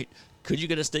 All right. Could you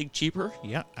get a steak cheaper?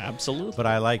 Yeah, absolutely. But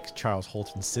I like Charles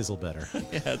Holton's sizzle better.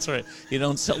 Yeah, that's right. You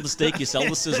don't sell the steak, you sell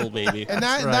the sizzle, baby. And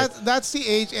that's the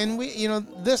age. And we,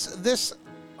 this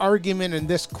argument and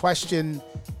this question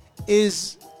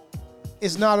is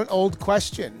not an old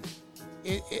question.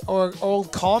 Or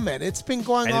old comment. It's been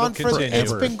going on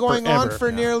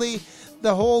for nearly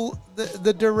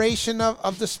the duration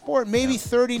of the sport, maybe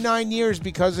 39 years,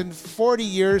 because in 40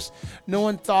 years no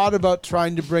one thought about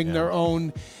trying to bring their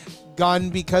own gun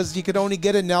because you could only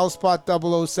get a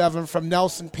Nelspot 007 from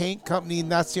Nelson Paint Company,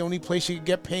 and that's the only place you could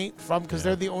get paint from because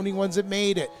they're the only ones that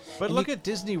made it. But look at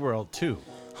Disney World too.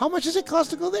 How much does it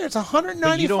cost to go there? It's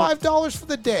 $195 for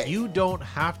the day. You don't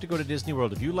have to go to Disney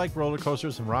World. If you like roller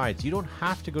coasters and rides, you don't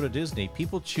have to go to Disney.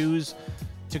 People choose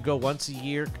to go once a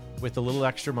year with a little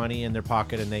extra money in their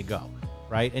pocket, and they go,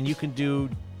 right? And you can do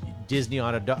Disney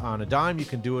on a dime. You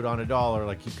can do it on $1.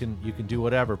 Like, you can do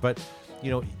whatever. But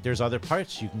there's other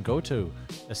parts you can go to,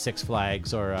 a Six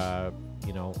Flags or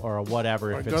or a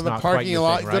whatever. If it's not quite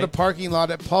your thing, right? Go to parking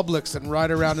lot at Publix and ride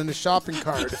around in a shopping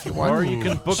cart if you want. Or you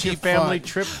can book your family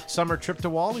summer trip to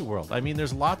Wally World. I mean,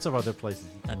 there's lots of other places.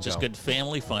 That's just good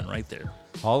family fun right there.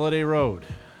 Holiday Road.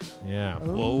 Yeah.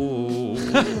 Whoa.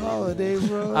 Holiday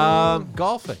Road.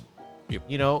 Golfing. Yep.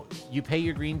 You pay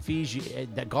your green fees.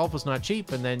 That golf is not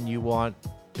cheap, and then you want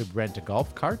to rent a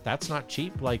golf cart. That's not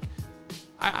cheap. Like,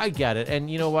 I get it. And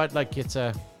you know what? Like, it's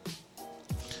a...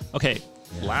 Okay,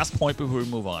 last point before we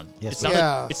move on. Yes,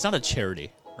 It's not a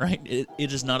charity, right? It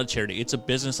is not a charity. It's a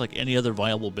business like any other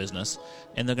viable business,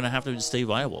 and they're going to have to stay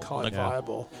viable.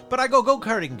 Viable. But I go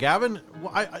go-karting, Gavin.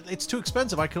 It's too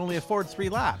expensive. I can only afford 3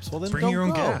 laps. Well, then Bring don't your own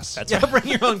go. gas. Bring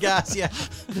your own gas, yeah.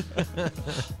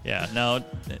 Yeah, no,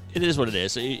 it is what it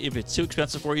is. If it's too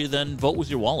expensive for you, then vote with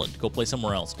your wallet. Go play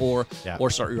somewhere else, or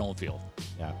start your own field.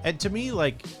 Yeah, and to me,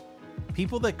 like,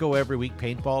 people that go every week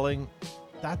paintballing,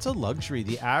 that's a luxury.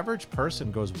 The average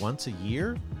person goes once a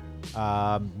year,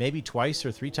 maybe twice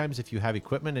or 3 times if you have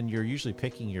equipment, and you're usually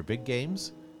picking your big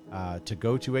games to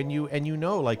go to. And you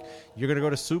like, you're going to go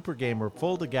to Super Game or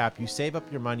Fulda Gap. You save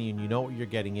up your money, and you know what you're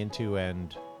getting into,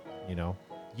 and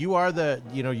you are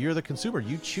you're the consumer.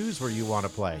 You choose where you want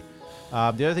to play. The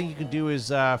other thing you can do is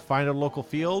find a local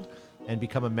field and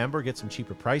become a member, get some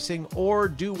cheaper pricing, or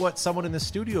do what someone in the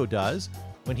studio does.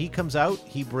 When he comes out,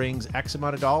 he brings X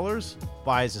amount of dollars,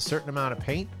 buys a certain amount of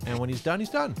paint, and when he's done, he's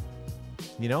done.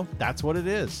 That's what it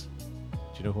is. Do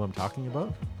you know who I'm talking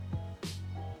about?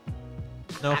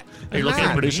 No. Are you looking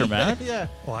at producer Matt? Yeah.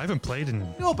 Well, I haven't played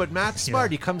in... No, but Matt's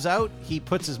smart. Yeah. He comes out, he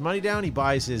puts his money down, he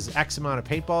buys his X amount of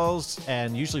paintballs,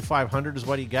 and usually 500 is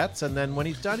what he gets, and then when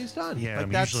he's done, he's done. Yeah, like,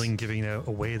 I'm usually giving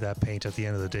away that paint at the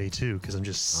end of the day, too, because I'm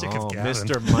just sick of Gavin.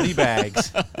 Mr.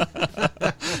 Moneybags.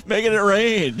 Making it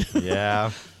rain. Yeah.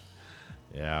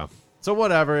 Yeah. So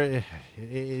whatever, it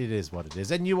is what it is.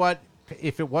 And you know what?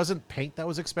 If it wasn't paint that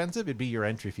was expensive, it'd be your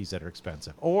entry fees that are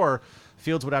expensive. Or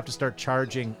fields would have to start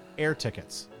charging air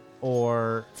tickets.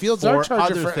 Or fields are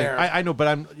charging other for things. air. I know, but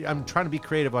I'm trying to be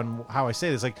creative on how I say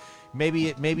this. Like,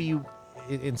 maybe you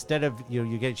instead of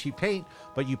you get cheap paint,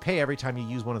 but you pay every time you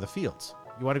use one of the fields.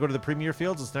 You want to go to the premier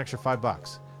fields, it's an extra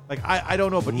 $5. Like, I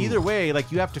don't know, but either way,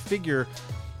 like, you have to figure,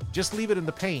 just leave it in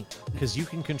the paint because you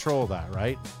can control that,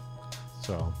 right?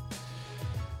 So,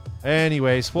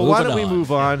 anyways, well, why don't we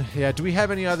move on? Yeah, do we have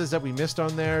any others that we missed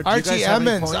on there? Do you Archie guys have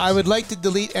any Emmons, points? I would like to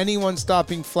delete anyone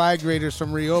stopping flag raiders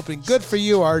from reopening. Good for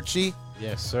you, Archie.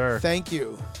 Yes, sir. Thank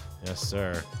you. Yes,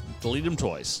 sir. Delete them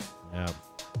twice. Yeah.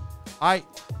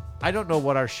 I don't know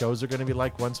what our shows are going to be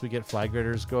like once we get flag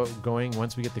raiders going.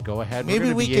 Once we get the go ahead, Maybe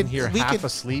we're we going to be could in here half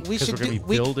asleep we because should we're going to do,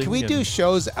 be building. Can we do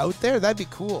shows out there? That'd be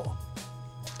cool.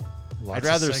 I'd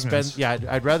rather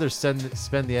I'd rather spend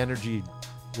the energy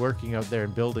working out there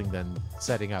and building than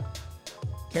setting up.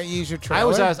 Can't you use your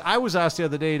trailer? I was asked the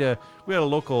other day we had a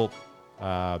local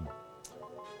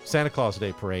Santa Claus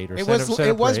Day parade or It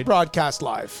Santa was parade. broadcast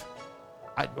live.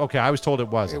 I was told it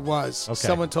wasn't. It was. Okay.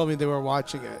 Someone told me they were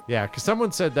watching it. Yeah, because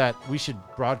someone said that we should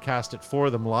broadcast it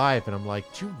for them live, and I'm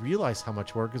like, do you realize how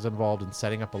much work is involved in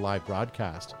setting up a live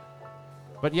broadcast?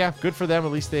 But yeah, good for them.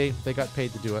 At least they got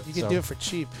paid to do it. You can do it for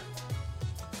cheap.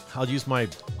 I'll use my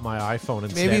iPhone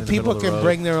and Maybe people can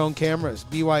bring their own cameras.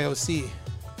 BYOC.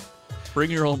 Bring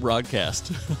your own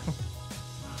broadcast.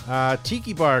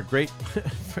 Tiki Bar, great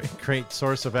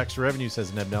source of extra revenue,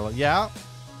 says Nebnella.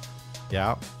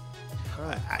 Yeah.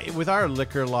 With our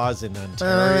liquor laws in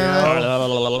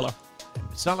Ontario,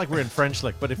 it's not like we're in French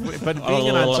Lick, but being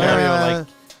in Ontario, like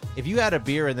if you had a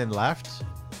beer and then left,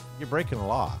 you're breaking the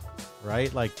law,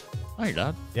 right? Like, No, you're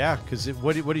not. yeah, because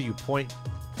what are you point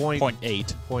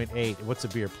 0.8. 0.8? What's a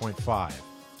beer? 0.5,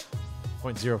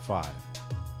 0.05.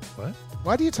 What?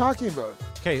 What are you talking about?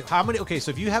 Okay, how many? Okay, so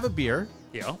if you have a beer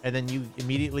Yeah. and then you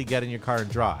immediately get in your car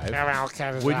and drive,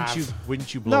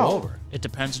 wouldn't you blow No. over? It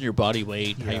depends on your body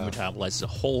weight, how you metabolize. It's a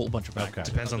whole bunch of factors.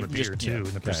 Depends on the beer too and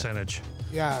the Okay. percentage.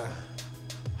 Yeah.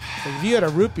 Like if you had a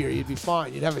root beer, you'd be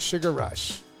fine. You'd have a sugar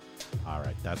rush. All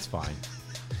right, that's fine.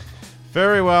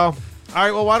 Very well. All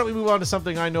right, well, why don't we move on to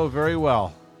something I know very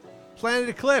well? Planet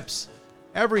Eclipse.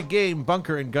 Every game,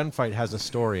 bunker, and gunfight has a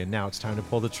story, and now it's time to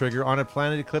pull the trigger on a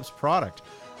Planet Eclipse product.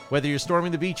 Whether you're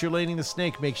storming the beach or laning the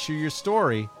snake, make sure your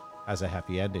story has a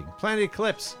happy ending. Planet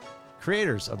Eclipse,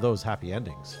 creators of those happy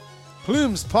endings.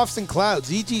 Plumes, puffs, and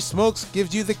clouds. EG Smokes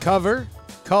gives you the cover,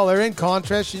 color, and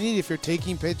contrast you need if you're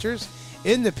taking pictures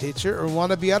in the picture or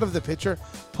want to be out of the picture.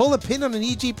 Pull a pin on an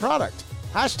EG product.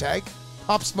 Hashtag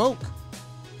Pop Smoke.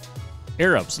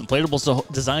 Air Ups,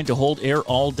 inflatables designed to hold air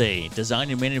all day.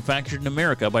 Designed and manufactured in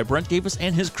America by Brent Davis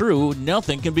and his crew,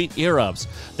 nothing can beat Air Ups.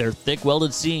 Their thick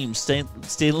welded seams,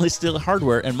 stainless steel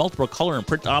hardware, and multiple color and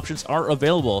print options are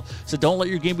available. So don't let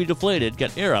your game be deflated.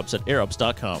 Get Air Ups at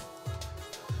airups.com.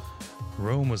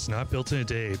 Rome was not built in a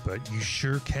day, but you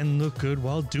sure can look good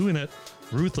while doing it.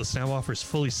 Ruthless now offers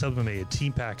fully sublimated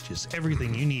team packages,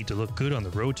 everything you need to look good on the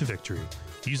road to victory.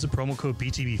 Use the promo code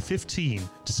BTB15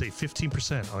 to save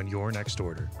 15% on your next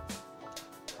order.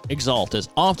 Exalt is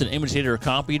often imitated or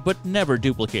copied, but never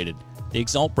duplicated. The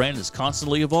Exalt brand is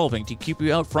constantly evolving to keep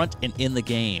you out front and in the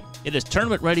game. It is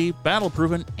tournament ready, battle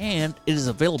proven, and it is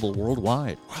available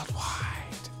worldwide.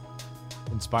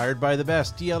 Inspired by the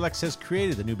best, DLX has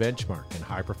created the new benchmark in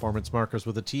high-performance markers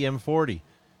with the TM40.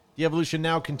 The evolution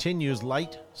now continues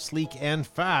light, sleek, and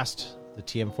fast. The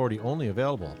TM40 only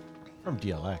available from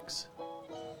DLX.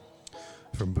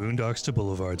 From boondocks to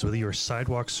boulevards, whether you're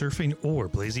sidewalk surfing or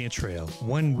blazing a trail,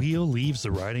 one wheel leaves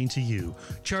the riding to you.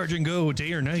 Charge and go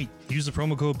day or night. Use the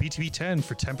promo code BTB10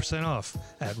 for 10% off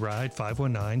at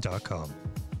ride519.com.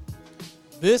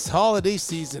 This holiday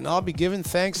season, I'll be giving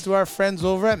thanks to our friends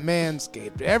over at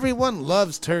Manscaped. Everyone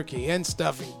loves turkey and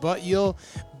stuffing, but you'll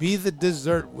be the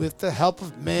dessert with the help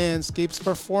of Manscaped's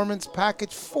Performance Package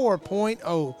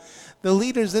 4.0. The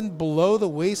leaders in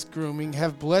below-the-waist grooming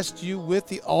have blessed you with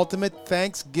the ultimate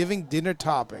Thanksgiving dinner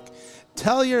topic.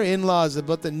 Tell your in-laws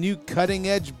about the new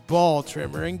cutting-edge ball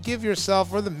trimmer and give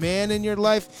yourself or the man in your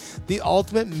life the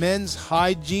ultimate men's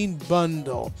hygiene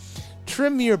bundle.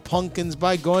 Trim your pumpkins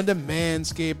by going to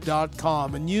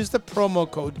manscaped.com and use the promo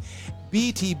code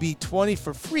BTB20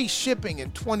 for free shipping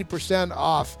and 20%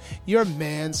 off your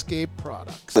Manscaped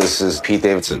products. This is Pete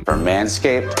Davidson from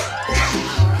Manscaped.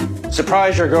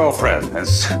 Surprise your girlfriend.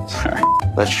 Sorry.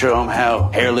 Let's show them how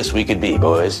hairless we could be,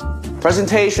 boys.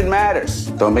 Presentation matters.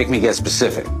 Don't make me get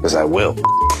specific, because I will.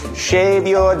 Shave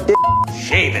your dick.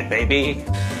 Shave it, baby.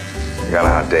 I got a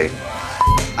hot date.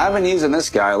 I've been using this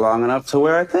guy long enough to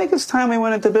where I think it's time we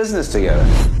went into business together.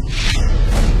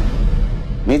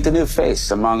 Meet the new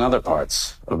face, among other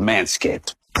parts, of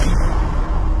Manscaped.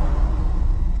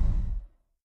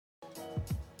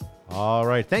 All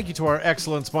right. Thank you to our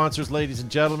excellent sponsors, ladies and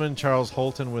gentlemen. Charles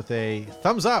Holton with a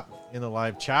thumbs up in the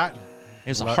live chat.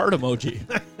 It's a heart emoji.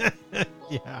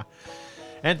 Yeah.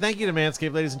 And thank you to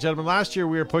Manscaped, ladies and gentlemen. Last year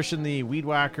we were pushing the Weed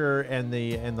Whacker and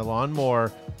the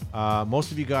lawnmower.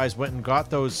 Most of you guys went and got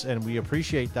those, and we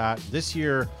appreciate that. This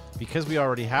year, because we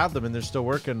already have them and they're still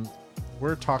working,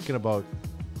 we're talking about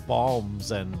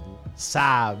balms and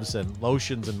salves and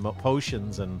lotions and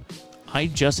potions. And I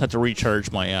just had to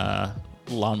recharge my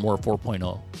lawnmower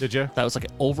 4.0. Did you? That was like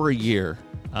over a year.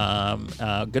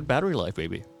 Good battery life,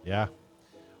 baby. Yeah.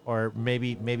 Or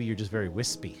maybe you're just very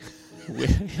wispy.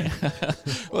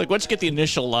 Like once you get the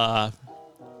initial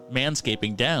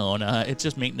manscaping down, it's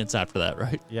just maintenance after that,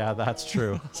 right? Yeah, that's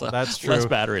true. So that's true. less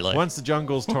battery life. Once the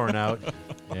jungle's torn out.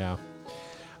 Yeah.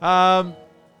 All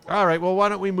right. Well, why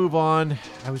don't we move on?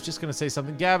 I was just going to say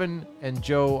something. Gavin and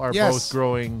Joe are both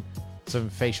growing some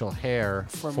facial hair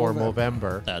for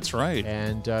Movember. That's right.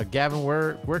 And Gavin,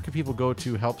 where can people go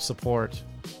to help support?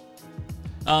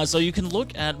 So you can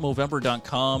look at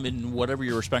Movember.com in whatever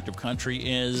your respective country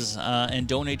is and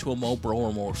donate to a Mo-Bro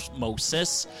or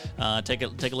Mo-Sis. Take a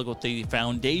look at what the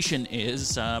foundation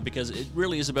is because it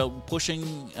really is about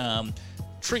pushing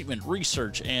treatment,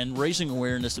 research, and raising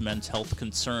awareness of men's health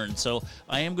concerns. So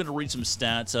I am going to read some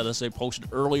stats that I posted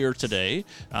earlier today.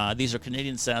 These are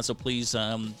Canadian stats, so please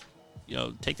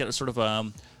take that as sort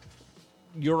of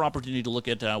your opportunity to look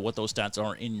at what those stats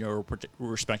are in your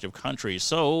respective countries.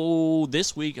 So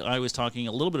this week I was talking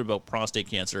a little bit about prostate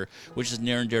cancer, which is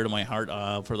near and dear to my heart.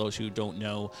 For those who don't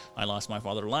know, I lost my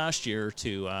father last year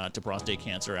to prostate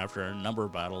cancer after a number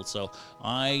of battles. So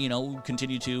I,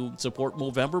 continue to support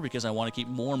Movember because I want to keep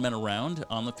more men around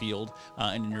on the field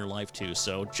and in your life too.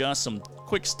 So just some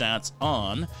quick stats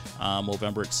on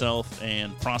Movember itself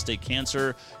and prostate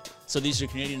cancer. So these are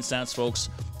Canadian stats, folks.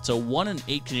 So 1 in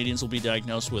 8 Canadians will be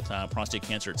diagnosed with prostate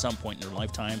cancer at some point in their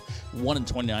lifetime. 1 in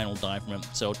 29 will die from it.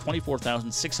 So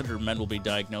 24,600 men will be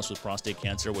diagnosed with prostate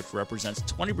cancer, which represents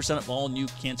 20% of all new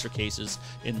cancer cases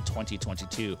in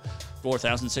 2022.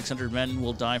 4,600 men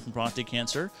will die from prostate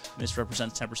cancer. This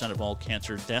represents 10% of all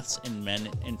cancer deaths in men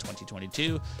in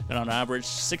 2022. And on average,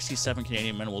 67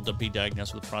 Canadian men will be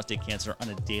diagnosed with prostate cancer on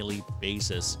a daily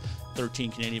basis. 13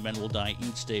 Canadian men will die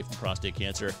each day from prostate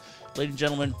cancer. Ladies and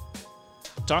gentlemen,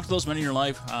 talk to those men in your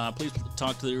life. Please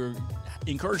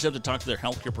encourage them to talk to their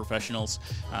healthcare professionals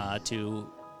to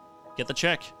get the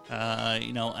check,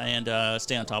 and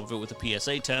stay on top of it with a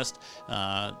PSA test,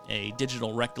 a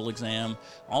digital rectal exam,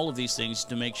 all of these things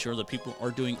to make sure that people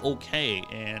are doing okay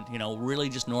and, really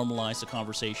just normalize the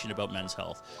conversation about men's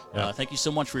health. Yeah. Thank you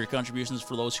so much for your contributions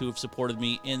for those who have supported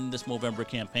me in this Movember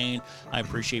campaign. I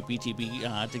appreciate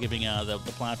BTB to giving the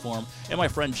platform, and my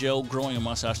friend Joe growing a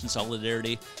mustache in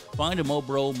solidarity. Find a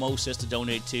Mo-Bro, Mo-Sis to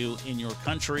donate to in your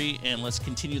country, and let's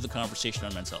continue the conversation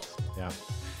on men's health. Yeah.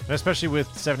 And especially with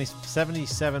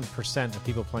 77% of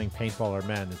people playing paintball are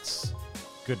men, it's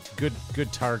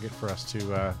good target for us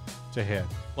to hit.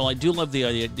 Well, I do love the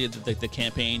idea, the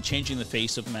campaign, changing the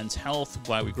face of men's health,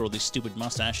 why we grow these stupid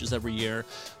mustaches every year,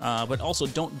 but also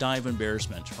don't die of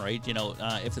embarrassment, right?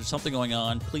 If there's something going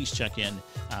on, please check in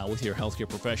with your healthcare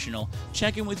professional.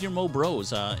 Check in with your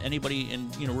Mo-Bros, anybody,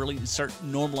 and really start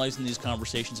normalizing these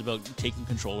conversations about taking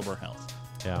control of our health.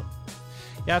 Yeah.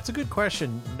 Yeah, it's a good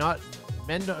question.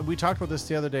 We talked about this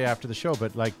the other day after the show,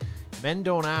 but men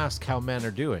don't ask how men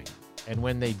are doing, and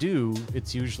when they do,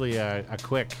 it's usually a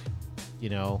quick,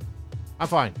 I'm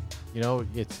fine. So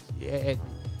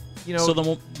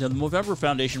the Movember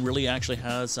Foundation really actually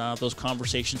has those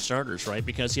conversation starters, right?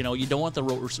 Because you don't want the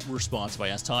response by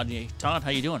us, Todd,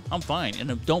 how you doing? I'm fine,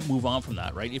 and don't move on from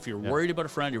that, right? If you're worried about a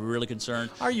friend, you're really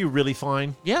concerned. Are you really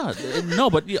fine? Yeah, no,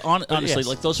 but honestly,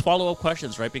 yes. those follow-up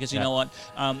questions, right? Because you know what.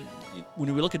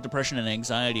 When we look at depression and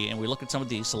anxiety and we look at some of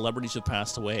these celebrities who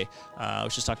passed away, I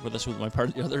was just talking about this with my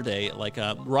partner the other day, like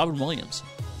Robin Williams,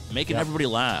 making everybody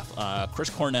laugh, Chris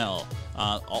Cornell,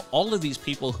 all of these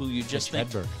people who you just think...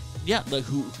 Hedberg. Yeah,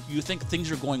 who you think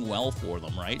things are going well for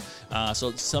them, right?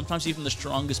 So sometimes even the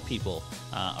strongest people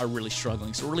are really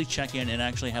struggling. So really check in and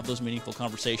actually have those meaningful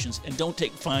conversations, and don't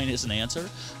take fine as an answer.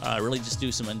 Really just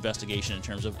do some investigation in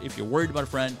terms of if you're worried about a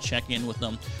friend, check in with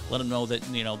them, let them know that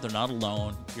they're not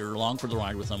alone. You're along for the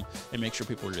ride with them, and make sure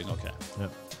people are doing okay. Yeah,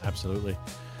 absolutely.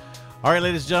 All right,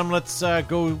 ladies and gentlemen, let's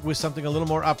go with something a little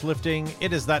more uplifting.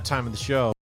 It is that time of the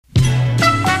show.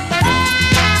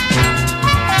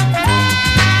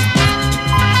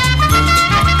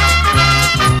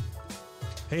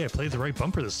 Hey, I played the right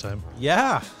bumper this time.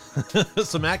 Yeah.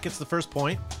 So Matt gets the first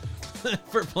point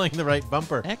for playing the right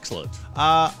bumper. Excellent.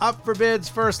 Up for bids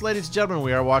first, ladies and gentlemen.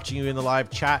 We are watching you in the live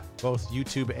chat, both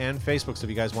YouTube and Facebook, so if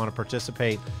you guys want to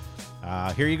participate,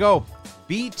 here you go.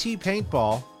 BT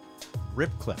Paintball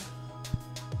Rip Clip.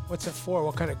 What's it for?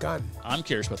 What kind of gun? I'm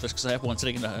curious about this because I have one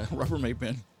sitting in a Rubbermaid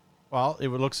bin. Well, it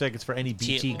looks like it's for any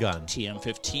BT gun.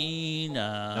 TM15.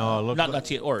 No, look- not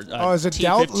T or is it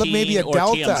Delta? T15 Maybe a or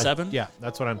Delta. TM7. Yeah,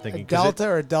 that's what I'm thinking. A 'cause Delta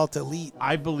or a Delta Elite?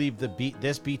 I believe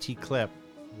this BT clip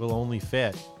will only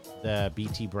fit the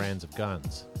BT brands of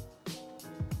guns.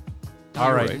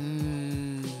 All right.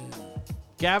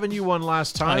 Gavin, you won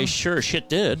last time. I sure as shit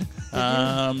did.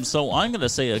 So I'm going to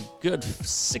say a good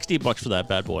 $60 for that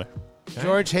bad boy. Okay.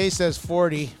 George Hay says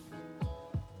 40.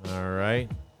 All right.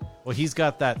 Well, he's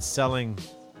got that selling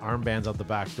armbands out the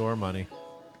back door money.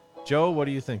 Joe, what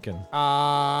are you thinking?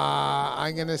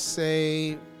 I'm going to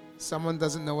say someone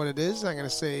doesn't know what it is. I'm going to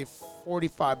say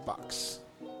 $45.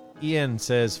 Ian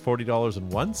says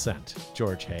 $40.01,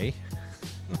 George Hay.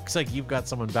 Looks like you've got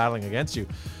someone battling against you.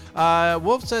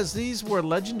 Wolf says these were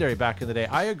legendary back in the day.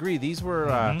 I agree. These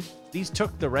were these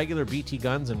took the regular BT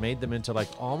guns and made them into like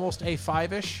almost a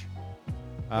 5-ish.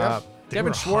 Yep. They Devin were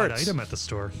a hot Schwartz. item at the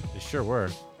store. They sure were.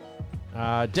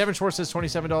 Devin Schwartz says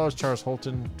 $27. Charles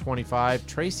Holton, $25.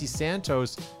 Tracy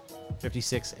Santos,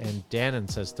 $56. And Dannon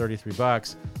says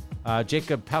 $33.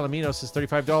 Jacob Palomino says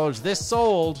 $35. This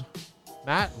sold.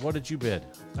 Matt, what did you bid?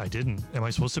 I didn't. Am I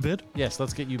supposed to bid? Yes,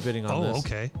 let's get you bidding on this. Oh,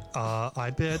 okay.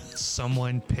 I bet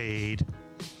someone paid.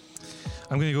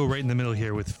 I'm going to go right in the middle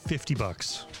here with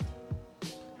 $50.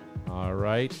 All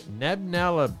right. Neb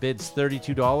Nella bids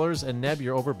 $32, and Neb,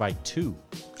 you're over by 2.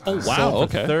 Oh, wow.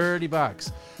 Sold for Okay.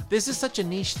 $30. This is such a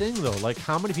niche thing, though. Like,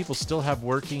 how many people still have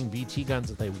working BT guns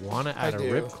that they want to add a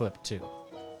do. rib clip to?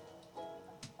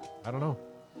 I don't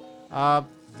know.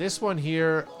 This one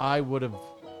here, I would have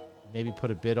maybe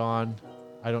put a bid on.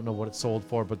 I don't know what it sold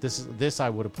for, but this I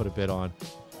would have put a bid on.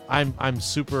 I'm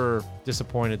super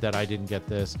disappointed that I didn't get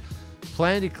this.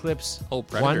 Planet Eclipse Oh,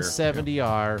 Predator.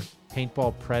 170R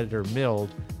Paintball Predator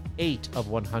milled 8 of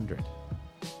 100,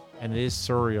 and it is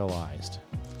serialized.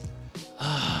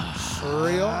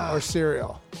 Cereal or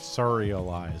cereal?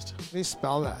 Serialized. Let me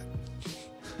spell that.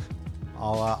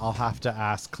 I'll have to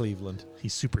ask Cleveland.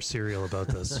 He's super serial about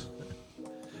this.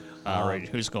 All right.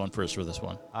 Who's going first for this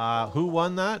one? Who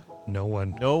won that? No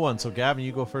one. No one. So Gavin,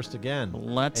 you go first again.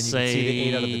 Let's and you say can see the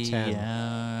 8 out of the 10.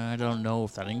 Yeah, I don't know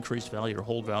if that increased value or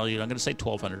hold value. I'm going to say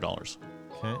 $1,200.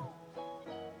 Okay.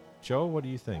 Joe, what do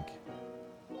you think?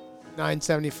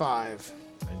 $975.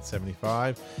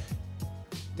 $975.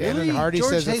 Dan Really? and Hardy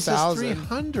George says Hay $1,000.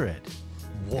 $300.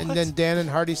 And then Dan and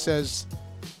Hardy says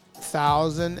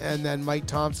 $1,000, and then Mike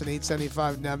Thompson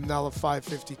 $875, Neb Nella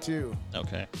 $552.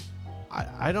 Okay.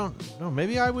 I don't know.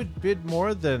 Maybe I would bid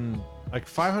more than like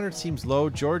 500 seems low.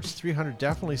 George 300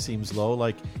 definitely seems low.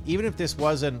 Like even if this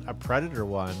wasn't a Predator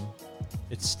one,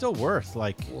 it's still worth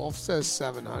like Wolf says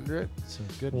 $700. some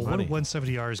good Well, money. what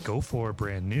 170Rs go for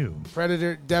brand new?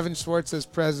 Predator Devin Schwartz says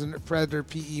Predator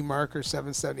PE marker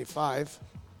 $775.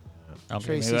 Okay,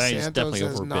 Tracy maybe I Santos definitely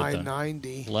says overbid then.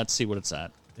 $990. Let's see what it's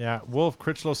at. Yeah, Wolf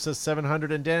Critchlow says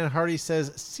 700, and Dan Hardy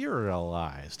says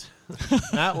serialized.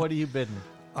 Matt, what are you bidding?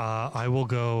 I will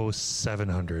go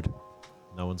 700.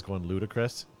 No one's going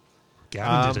ludicrous.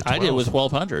 Gavin did it. I did with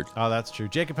 1,200. Oh, that's true.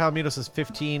 Jacob Palomino says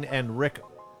 15, and Rick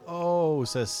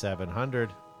says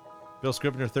 700. Bill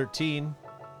Scribner 13.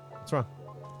 What's wrong?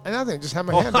 And nothing, just have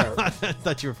my hand out. I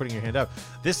thought you were putting your hand up.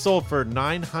 This sold for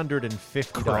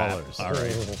 $950. All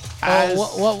right. As-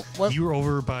 What? You were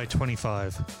over by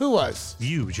 25. Who was?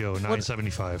 You, Joe,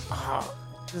 975.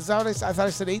 Is that what I thought I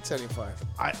said $875.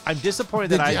 I'm disappointed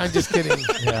that I'm just kidding.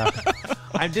 Yeah.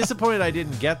 I'm disappointed I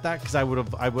didn't get that because I would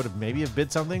have maybe have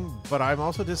bid something, but I'm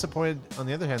also disappointed on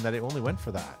the other hand that it only went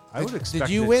for that. I would expect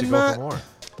you it win, to go Matt? for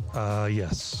more.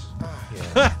 Yes.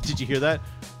 Did you hear that?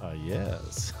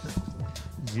 Yes.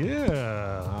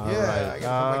 Yeah. All Yeah, right. I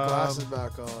gotta put my glasses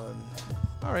back on.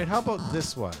 All right. How about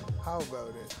this one? How about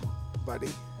it, buddy?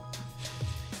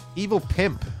 Evil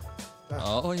Pimp.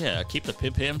 Oh, yeah. Keep the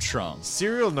pimp ham strong.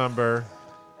 Serial number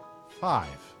 5.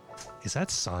 Is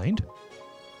that signed?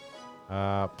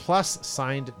 Plus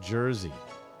signed jersey.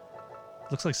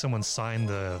 Looks like someone signed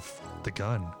the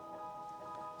gun.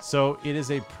 So it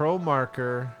is a pro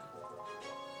marker.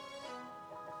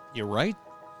 You're right.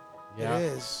 Yeah, It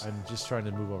is. I'm just trying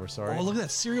to move over. Sorry. Oh, look at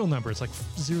that serial number. It's like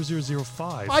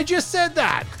 0005. I just said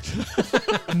that.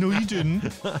 No, you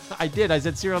didn't. I did. I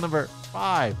said serial number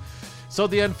 5. So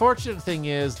the unfortunate thing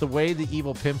is the way the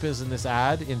Evil Pimp is in this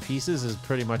ad in pieces is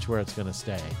pretty much where it's going to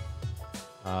stay.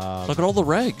 Look at all the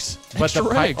regs. But Extra the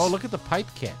pipe, regs. look at the pipe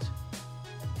kit.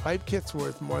 Pipe kit's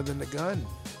worth more than the gun.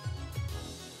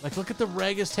 Like, look at the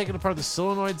reg is taking apart the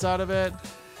solenoids out of it.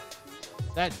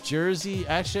 That jersey,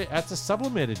 actually, that's a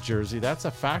sublimated jersey. That's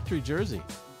a factory jersey.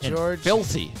 And George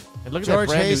filthy. And look at George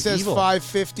that brand Hay new says Evil.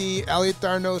 $550. Elliot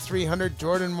Darno $300.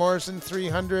 Jordan Morrison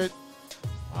 $300.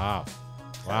 Wow.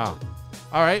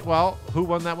 All right. Well, who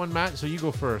won that one, Matt? So you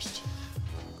go first.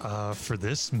 For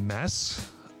this mess,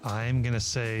 I'm going to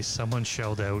say someone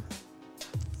shelled out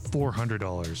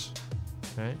 $400.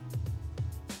 Okay.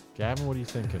 Gavin, what are you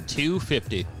thinking?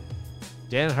 $250.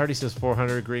 Dan Hardy says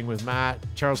 400, agreeing with Matt.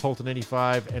 Charles Holton,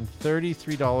 85, and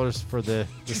 $33 for the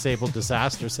disabled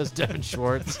disaster, says Devin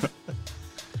Schwartz.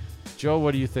 Joe,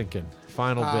 what are you thinking?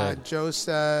 Final bid. Joe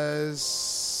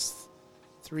says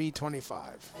 $325.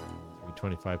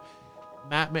 325.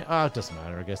 Matt, it doesn't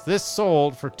matter, I guess. This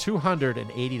sold for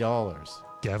 $280.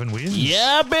 Gavin wins.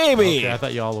 Yeah, baby. Okay, I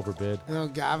thought you all overbid. You know,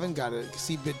 Gavin got it because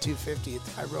he bid $250.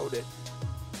 I wrote it.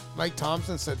 Mike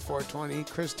Thompson said $420.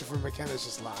 Christopher McKenna's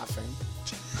just laughing.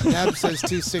 Neb says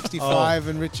 $265,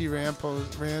 and Richie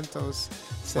Rantos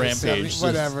says Rampage. 70,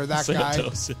 whatever, that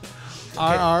Santos.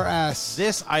 guy. RRS.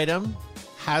 This item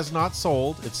has not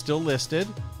sold. It's still listed,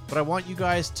 but I want you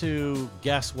guys to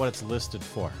guess what it's listed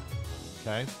for.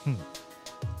 Okay?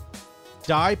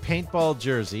 Dye paintball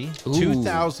jersey, Ooh.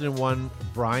 2001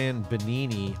 Brian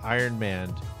Benini Iron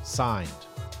Man signed.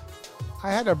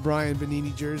 I had a Brian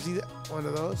Benini jersey, one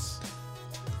of those.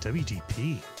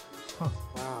 WDP.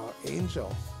 Wow,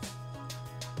 Angel.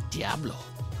 Diablo.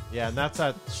 Yeah, and that's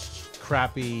that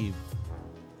crappy,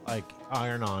 like,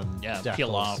 iron-on Yeah, decals.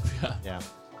 peel off. Yeah. Yeah.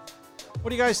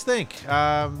 What do you guys think?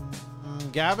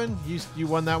 Gavin, you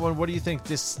won that one. What do you think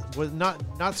this was not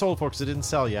sold for because it didn't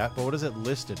sell yet, but what is it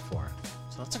listed for?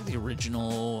 So that's like the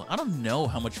original. I don't know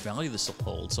how much value this will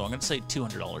hold, so I'm going to say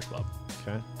 $200, Bob.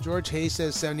 Okay. George Hayes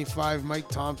says 75. Mike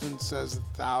Thompson says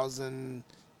 1,000.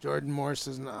 Jordan Moore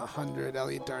says 100.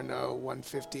 Elliot Darno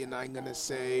 150, and I'm gonna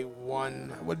say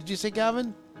one. What did you say,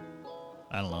 Gavin?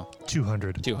 I don't know.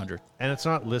 200. 200. And it's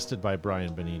not listed by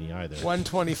Brian Benini either.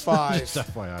 125. Just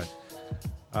FYI.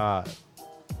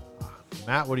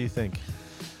 Matt, what do you think?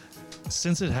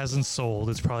 Since it hasn't sold,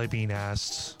 it's probably being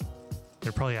asked.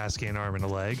 They're probably asking an arm and a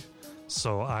leg.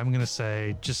 So I'm going to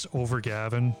say, just over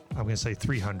Gavin, I'm going to say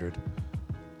 300.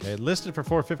 Okay, listed for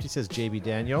 450 says JB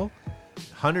Daniel.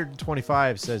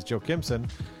 125 says Joe Kimson.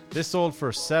 This sold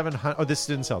for 700. Oh, this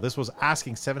didn't sell. This was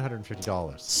asking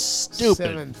 $750. Stupid.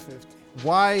 750.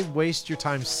 Why waste your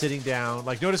time sitting down?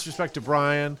 Like, no disrespect to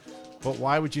Brian, but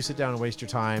why would you sit down and waste your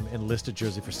time and list a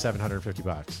jersey for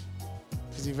 $750?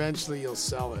 Because eventually you'll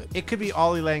sell it. It could be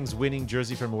Ollie Lang's winning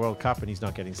jersey from a World Cup, and he's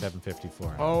not getting $750 for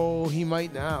it. Oh, he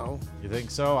might now. You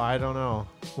think so? I don't know.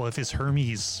 Well, if his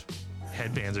Hermes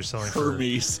headbands are selling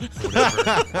Hermes. for whatever,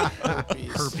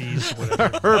 Herpes. herpes,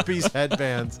 whatever. Herpes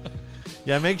headbands.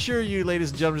 Yeah, make sure you, ladies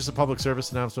and gentlemen, just a public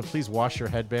service announcement, please wash your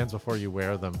headbands before you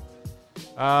wear them.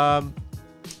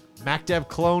 MacDev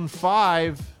Clone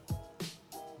 5,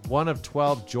 one of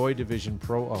 12 Joy Division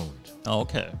Pro owned.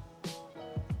 Okay.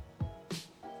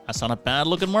 That's not a bad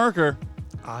looking marker.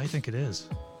 I think it is.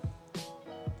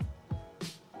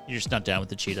 You're just not down with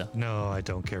the cheetah. No, I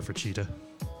don't care for cheetah.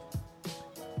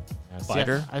 Yeah, see,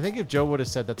 Fighter? I think if Joe would have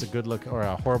said that's a good look or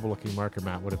a horrible looking marker,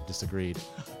 Matt would have disagreed.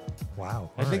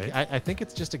 Wow. I think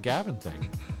it's just a Gavin thing.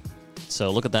 So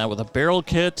look at that with a barrel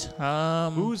kit.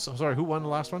 Who won the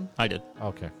last one? I did.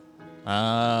 Okay.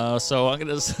 So I'm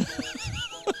gonna.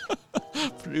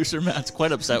 Producer Matt's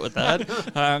quite upset with that.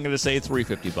 I'm gonna say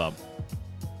 $350, Bob.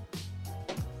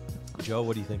 Joe,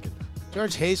 what are you thinking?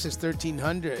 George Hayes is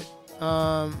 1,300.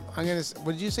 I'm gonna.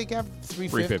 What did you say, Gav?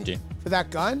 350 for that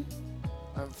gun.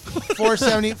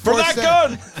 470 For that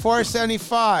gun!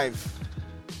 475.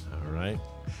 All right.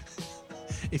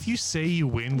 If you say you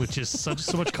win with just so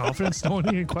much confidence, no one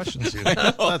even questions you.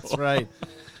 That's right.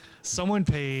 Someone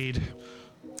paid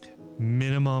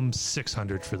minimum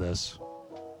 600 for this.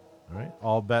 All right.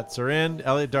 All bets are in.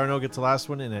 Elliot Darno gets the last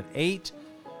one in at 8.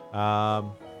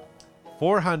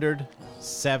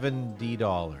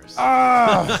 $470.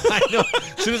 I know.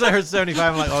 As soon as I heard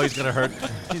 75, I'm like, oh, he's gonna hurt.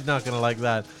 He's not gonna like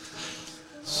that.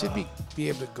 Should be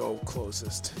able to go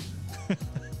closest.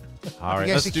 All right. I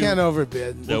guess you can't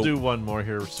overbid. We'll do one more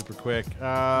here super quick. Do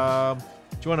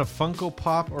you want a Funko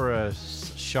Pop or a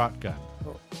shotgun?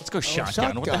 Let's go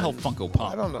shotgun. What the hell, Funko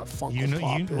Pop? I don't know what Funko You know,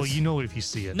 Pop is. well, you know if you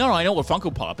see it. No, I know what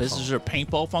Funko Pop is. Is there a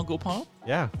paintball Funko Pop?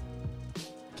 Yeah.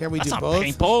 Can we That's do not both?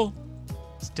 paintball.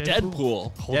 It's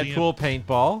Deadpool. holding Deadpool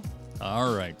paintball.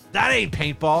 All right. That ain't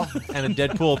paintball. And a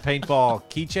Deadpool paintball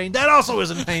keychain. That also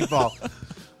isn't paintball.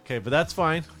 Okay, but that's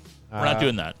fine. We're not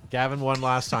doing that. Gavin won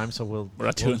last time, so we're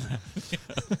not doing that.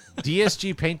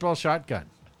 DSG paintball shotgun.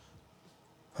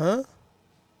 Huh?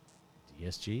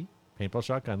 DSG paintball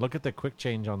shotgun. Look at the quick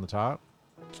change on the top.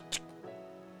 Do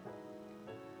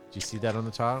you see that on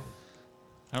the top?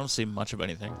 I don't see much of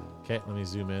anything. Okay, let me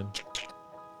zoom in.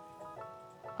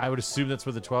 I would assume that's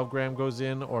where the 12 gram goes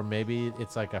in, or maybe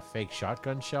it's like a fake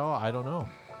shotgun shell. I don't know.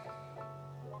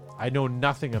 I know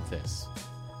nothing of this.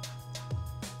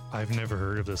 I've never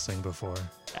heard of this thing before.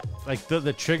 Like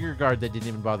the trigger guard, they didn't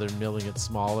even bother milling it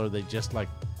smaller. They just like,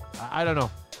 I don't know.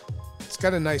 It's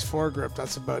got a nice foregrip.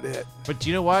 That's about it. But do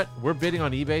you know what? We're bidding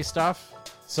on eBay stuff,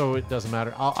 so it doesn't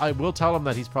matter. I will tell him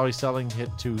that he's probably selling it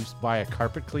to buy a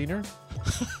carpet cleaner.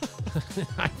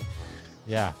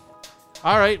 Yeah.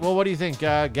 All right. Well, what do you think?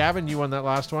 Gavin, you won that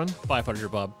last one. 500,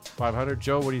 Bob. 500.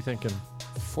 Joe, what are you thinking?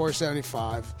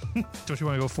 475. Don't you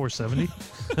want to go 470?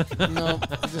 No,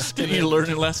 I'm just Did gonna- you learn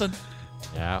a lesson?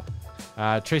 Yeah.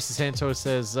 Tracy Santos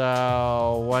says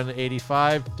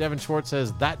 185. Devin Schwartz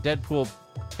says that Deadpool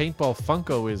paintball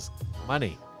Funko is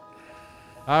money.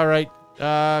 All right.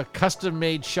 Custom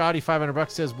made shoddy $500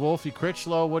 says Wolfie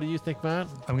Critchlow. What do you think, Matt?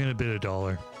 I'm going to bid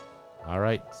 $1. All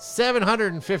right.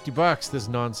 $750 this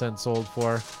nonsense sold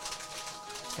for.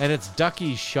 And it's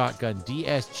Ducky's shotgun.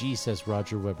 DSG says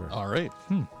Roger Weber. All right.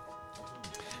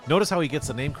 Notice how he gets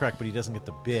the name correct, but he doesn't get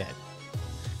the bid.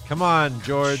 Come on,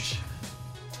 George.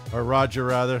 Or Roger,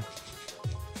 rather.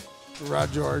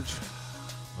 Rod George.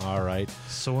 All right.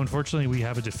 So unfortunately, we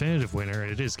have a definitive winner.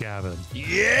 It is Gavin.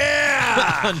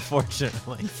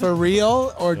 Unfortunately. For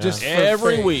real or just for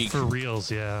Every fake? week. For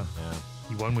reals, yeah. Yeah.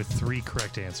 He won with 3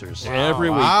 correct answers. Every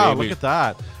week, Wow, baby. look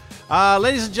at that.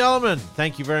 Ladies and gentlemen,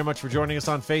 thank you very much for joining us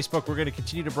on Facebook. We're going to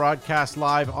continue to broadcast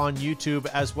live on YouTube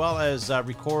as well as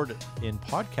record in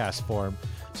podcast form.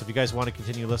 So if you guys want to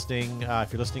continue listening,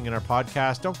 if you're listening in our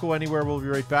podcast, don't go anywhere. We'll be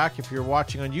right back. If you're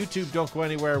watching on YouTube, don't go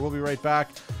anywhere. We'll be right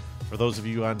back. For those of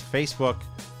you on Facebook,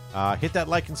 hit that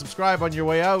like and subscribe on your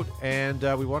way out. And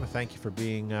we want to thank you for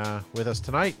being with us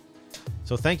tonight.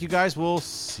 So thank you, guys. We'll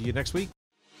see you next week.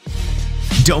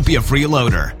 Don't be a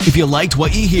freeloader. If you liked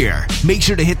what you hear, make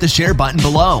sure to hit the share button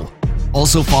below.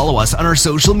 Also follow us on our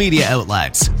social media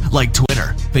outlets like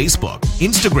Twitter, Facebook,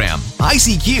 Instagram,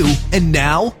 ICQ, and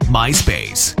now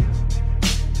MySpace.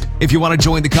 If you want to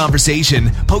join the conversation,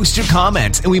 post your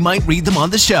comments and we might read them on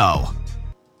the show.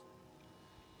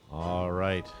 All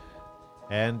right.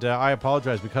 And I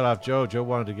apologize. We cut off Joe. Joe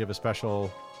wanted to give a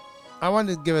special... I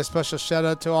wanted to give a special shout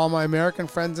out to all my American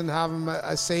friends and have them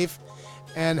a safe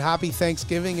and happy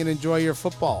Thanksgiving and enjoy your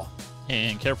football.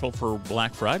 And careful for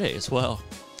Black Friday as well.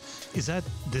 Is that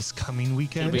this coming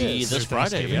weekend? It'll be this Or Friday,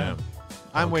 Thanksgiving? yeah.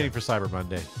 I'm waiting for Cyber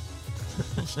Monday.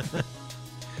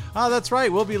 Oh, that's right.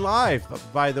 We'll be live,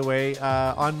 by the way,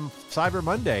 on Cyber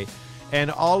Monday. And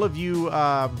all of you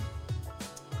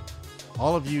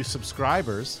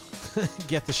subscribers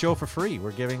get the show for free.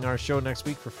 We're giving our show next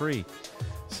week for free.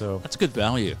 So That's good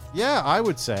value. yeah, I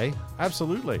would say.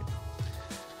 Absolutely.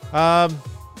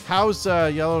 How's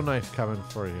Yellowknife coming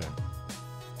for you?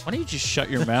 Why don't you just shut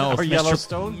your mouth, Or Mr.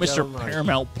 Yellowstone? Mr. Yellowknife.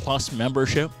 Paramount Plus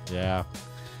membership? Yeah.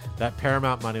 That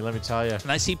Paramount money, let me tell you.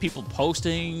 And I see people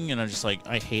posting, and I'm just like,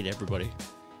 I hate everybody.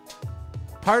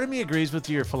 Part of me agrees with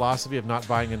your philosophy of not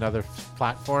buying another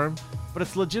platform, but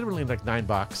it's legitimately like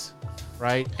 $9,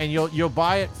 right? And you'll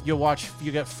buy it, you'll watch,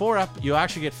 you get you'll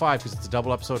actually get 5 because it's a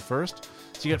double episode first.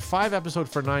 So you get 5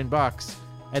 episodes for $9,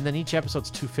 and then each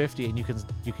episode's $2.50, and you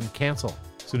can cancel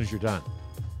as soon as you're done.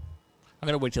 I'm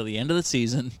going to wait till the end of the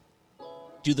season,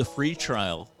 do the free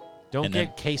trial. Don't And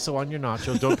get queso on your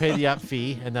nachos. Don't pay the up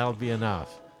fee, and that'll be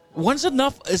enough. Once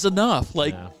enough is enough.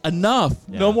 Like, Yeah. enough.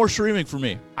 Yeah. No more streaming for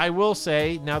me. I will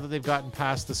say, now that they've gotten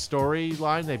past the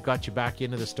storyline, they've got you back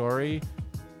into the story,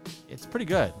 it's pretty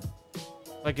good.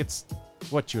 Like, it's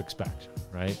what you expect,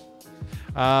 right?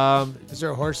 Is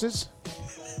there horses?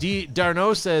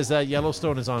 Darno says that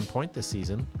Yellowstone is on point this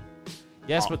season.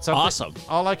 Yes, but something... awesome.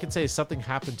 All I can say is something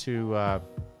happened to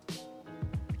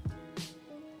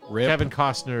Rip. Kevin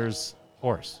Costner's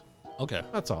horse. Okay.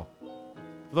 That's all.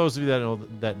 For those of you that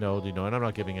know, you know, and I'm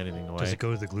not giving anything away. Does it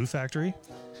go to the glue factory?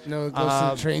 No, it goes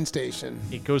to the train station.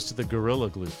 It goes to the Gorilla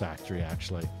Glue factory,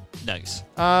 actually. Nice.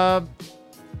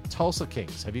 Tulsa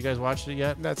Kings. Have you guys watched it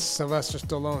yet? That's Sylvester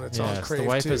Stallone. It's on Yes, Crave the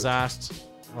wife too. has asked.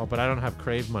 Oh, but I don't have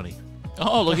Crave money.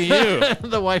 Oh, look at you.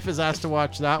 The wife has asked to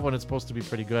watch that one. It's supposed to be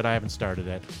pretty good. I haven't started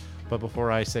it. But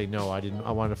before I say no,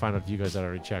 I wanted to find out if you guys had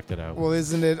already checked it out. Well,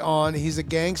 isn't it on? He's a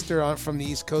gangster from the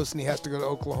East Coast, and he has to go to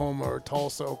Oklahoma or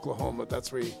Tulsa, Oklahoma.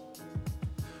 That's where he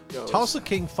goes. Tulsa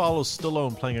King follows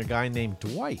Stallone playing a guy named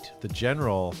Dwight, the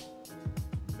general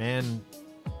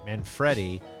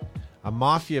Manfredi, a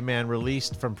mafia man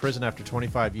released from prison after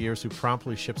 25 years who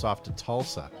promptly ships off to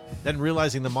Tulsa. Then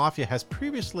realizing the mafia has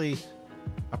previously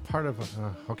a part of...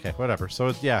 okay, whatever.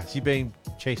 So, yeah, he's being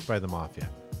chased by the mafia.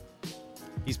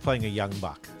 He's playing a young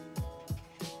buck.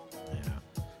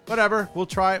 Yeah. Whatever. We'll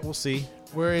try it. We'll see.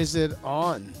 Where is it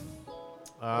on?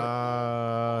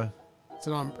 Uh, Is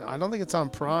it on? I don't think it's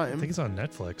on Prime. I think it's on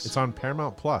Netflix. it's on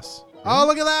Paramount Plus. Oh,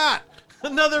 look at that!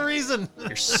 Another reason.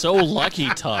 You're so lucky,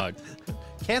 Todd.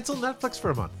 Cancel Netflix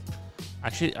for a month.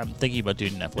 Actually, I'm thinking about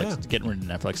doing Netflix. Yeah. Getting rid of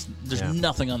Netflix. There's Yeah.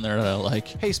 nothing on there that I like.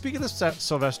 Hey, speaking of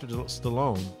Sylvester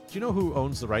Stallone, do you know who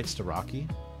owns the rights to Rocky?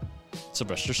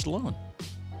 Sylvester Stallone.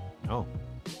 No.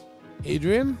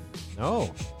 Adrian?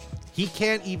 No. He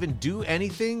can't even do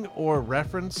anything or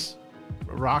reference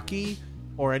Rocky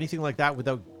or anything like that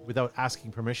without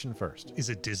asking permission first. Is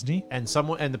it Disney? And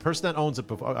the person that owns it,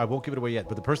 before, I won't give it away yet,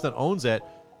 but the person that owns it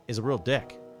is a real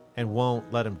dick and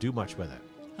won't let him do much with it.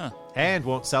 Huh. And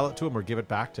won't sell it to him or give it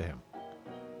back to him.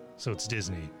 So it's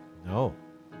Disney. No.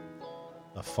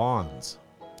 The Fonz.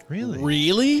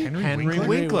 Really? Henry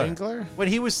Winkler? Winkler. When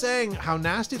he was saying how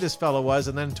nasty this fellow was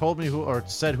and then told me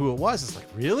said who it was, it's like,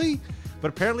 really? But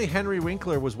apparently Henry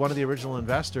Winkler was one of the original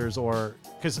investors, or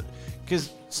because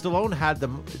Stallone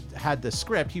had the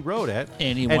script, he wrote it,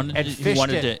 And he fished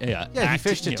wanted it. to he act,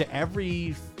 fished it you know. to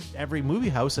every movie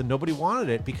house, and nobody wanted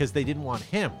it because they didn't want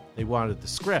him. They wanted the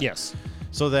script. Yes.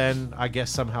 So then I guess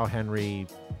somehow Henry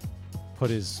put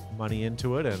his money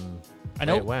into it, and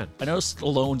away it went. I know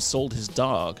Stallone sold his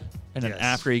dog, and then Yes.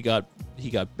 after he got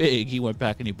big, he went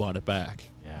back and he bought it back.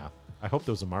 Yeah. I hope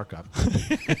there was a markup.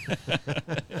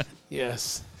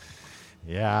 Yes.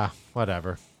 Yeah,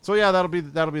 whatever. So yeah, that'll be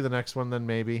the next one then,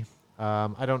 maybe.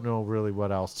 I don't know really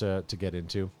what else to get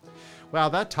into. Wow,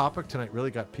 that topic tonight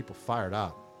really got people fired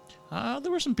up.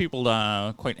 There were some people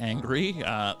quite angry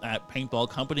at paintball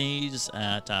companies,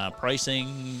 at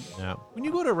pricing. Yeah. When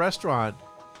you go to a restaurant,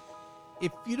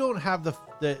 if you don't have the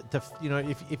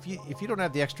if you don't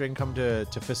have the extra income to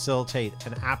facilitate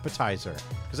an appetizer,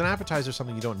 because an appetizer is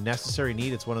something you don't necessarily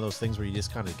need. It's one of those things where you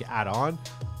just kind of add on.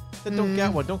 Then don't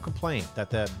get one. Don't complain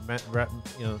that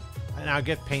And I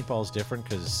get paintball is different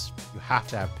because you have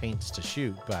to have paints to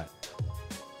shoot, but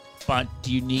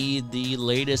do you need the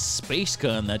latest space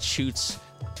gun that shoots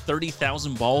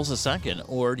 30,000 balls a second,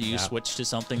 or do you switch to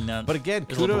something that? But again,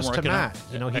 is a little kudos bit to more Matt.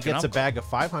 He gets a economical? bag of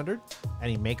 500 and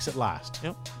he makes it last.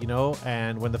 Yep.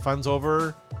 And when the fun's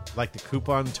over, like the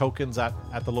coupon tokens at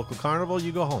the local carnival,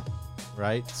 you go home,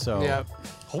 right? So Yeah.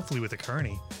 Hopefully with a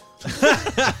carny.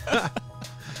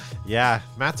 yeah,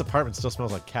 Matt's apartment still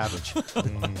smells like cabbage.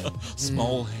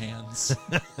 Small hands.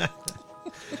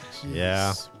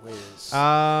 Yeah. Whiz.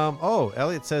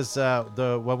 Elliot says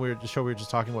the show we were just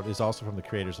talking about is also from the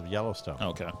creators of Yellowstone.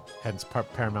 Okay. Hence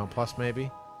Paramount Plus, maybe.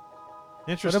 What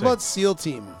Interesting. about SEAL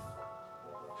Team?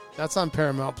 That's on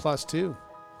Paramount Plus too.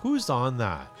 Who's on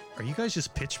that? Are you guys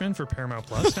just pitchmen for Paramount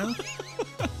Plus now?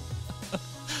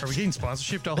 Are we getting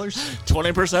sponsorship dollars?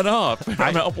 20% off.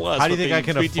 Paramount Plus. how do you with think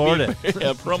the I can afford it?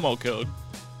 Yeah, promo code.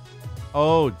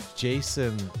 Oh,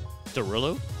 Jason.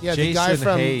 Derulo? Yeah, the guy Jason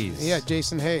from Hayes.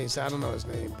 Jason Hayes. I don't know his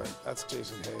name, but that's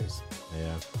Jason Hayes.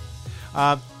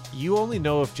 Yeah. You only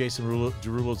know if Jason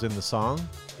Derulo's in the song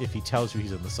if he tells you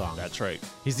he's in the song. That's right.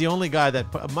 He's the only guy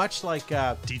that, much like,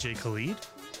 DJ Khalid?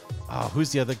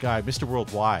 who's the other guy? Mr.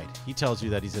 Worldwide. He tells you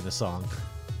that he's in a song.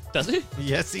 Does he?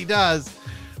 Yes, he does.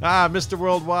 Mr.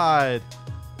 Worldwide.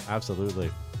 Absolutely.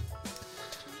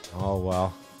 Oh,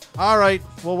 well. All right.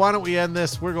 Well, why don't we end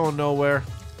this? We're going nowhere.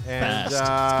 And Fast. It's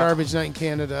garbage night in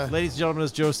Canada. ladies and gentlemen,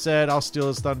 as Joe said, I'll steal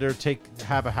his thunder.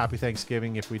 Have a happy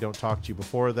Thanksgiving if we don't talk to you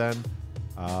before then.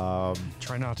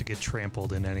 Try not to get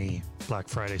trampled in any Black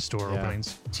Friday store Yeah.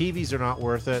 openings. TVs are not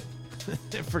worth it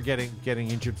for getting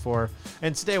injured for.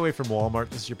 And stay away from Walmart.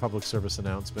 This is your public service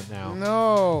announcement now.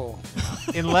 No.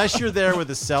 Unless you're there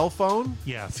with a cell phone.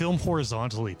 Yeah, film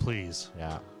horizontally, please.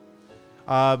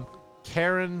 Yeah.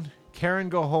 Karen,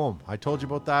 go home. I told you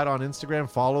about that on Instagram.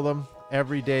 Follow them.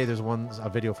 Every day there's a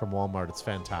video from Walmart. It's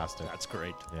fantastic. That's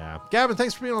great. Yeah. Gavin,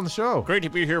 thanks for being on the show. Great to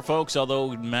be here, folks.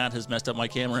 Although Matt has messed up my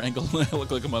camera angle, I look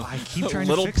like I'm I keep a trying to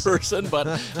little fix it. person, but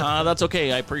that's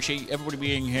okay. I appreciate everybody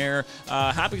being here.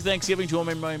 Happy Thanksgiving to all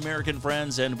my American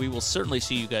friends, and we will certainly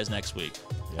see you guys next week.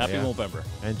 Happy yeah. November.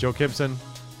 And Joe Gibson.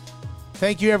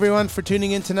 Thank you, everyone, for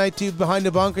tuning in tonight to Behind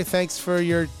the Bunker. Thanks for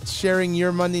sharing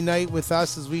your Monday night with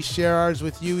us as we share ours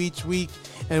with you each week.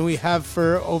 And we have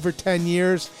for over 10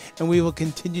 years, and we will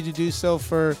continue to do so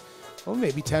for,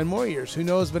 maybe 10 more years. Who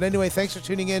knows? But anyway, thanks for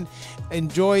tuning in.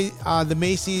 Enjoy the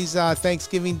Macy's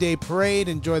Thanksgiving Day Parade.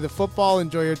 Enjoy the football.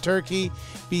 Enjoy your turkey.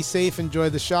 Be safe. Enjoy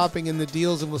the shopping and the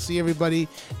deals. And we'll see everybody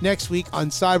next week on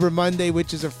Cyber Monday,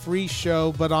 which is a free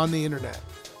show, but on the internet.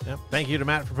 Yep. Thank you to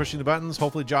Matt for pushing the buttons.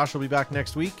 Hopefully Josh will be back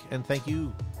next week. And thank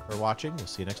you for watching. We'll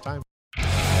see you next time.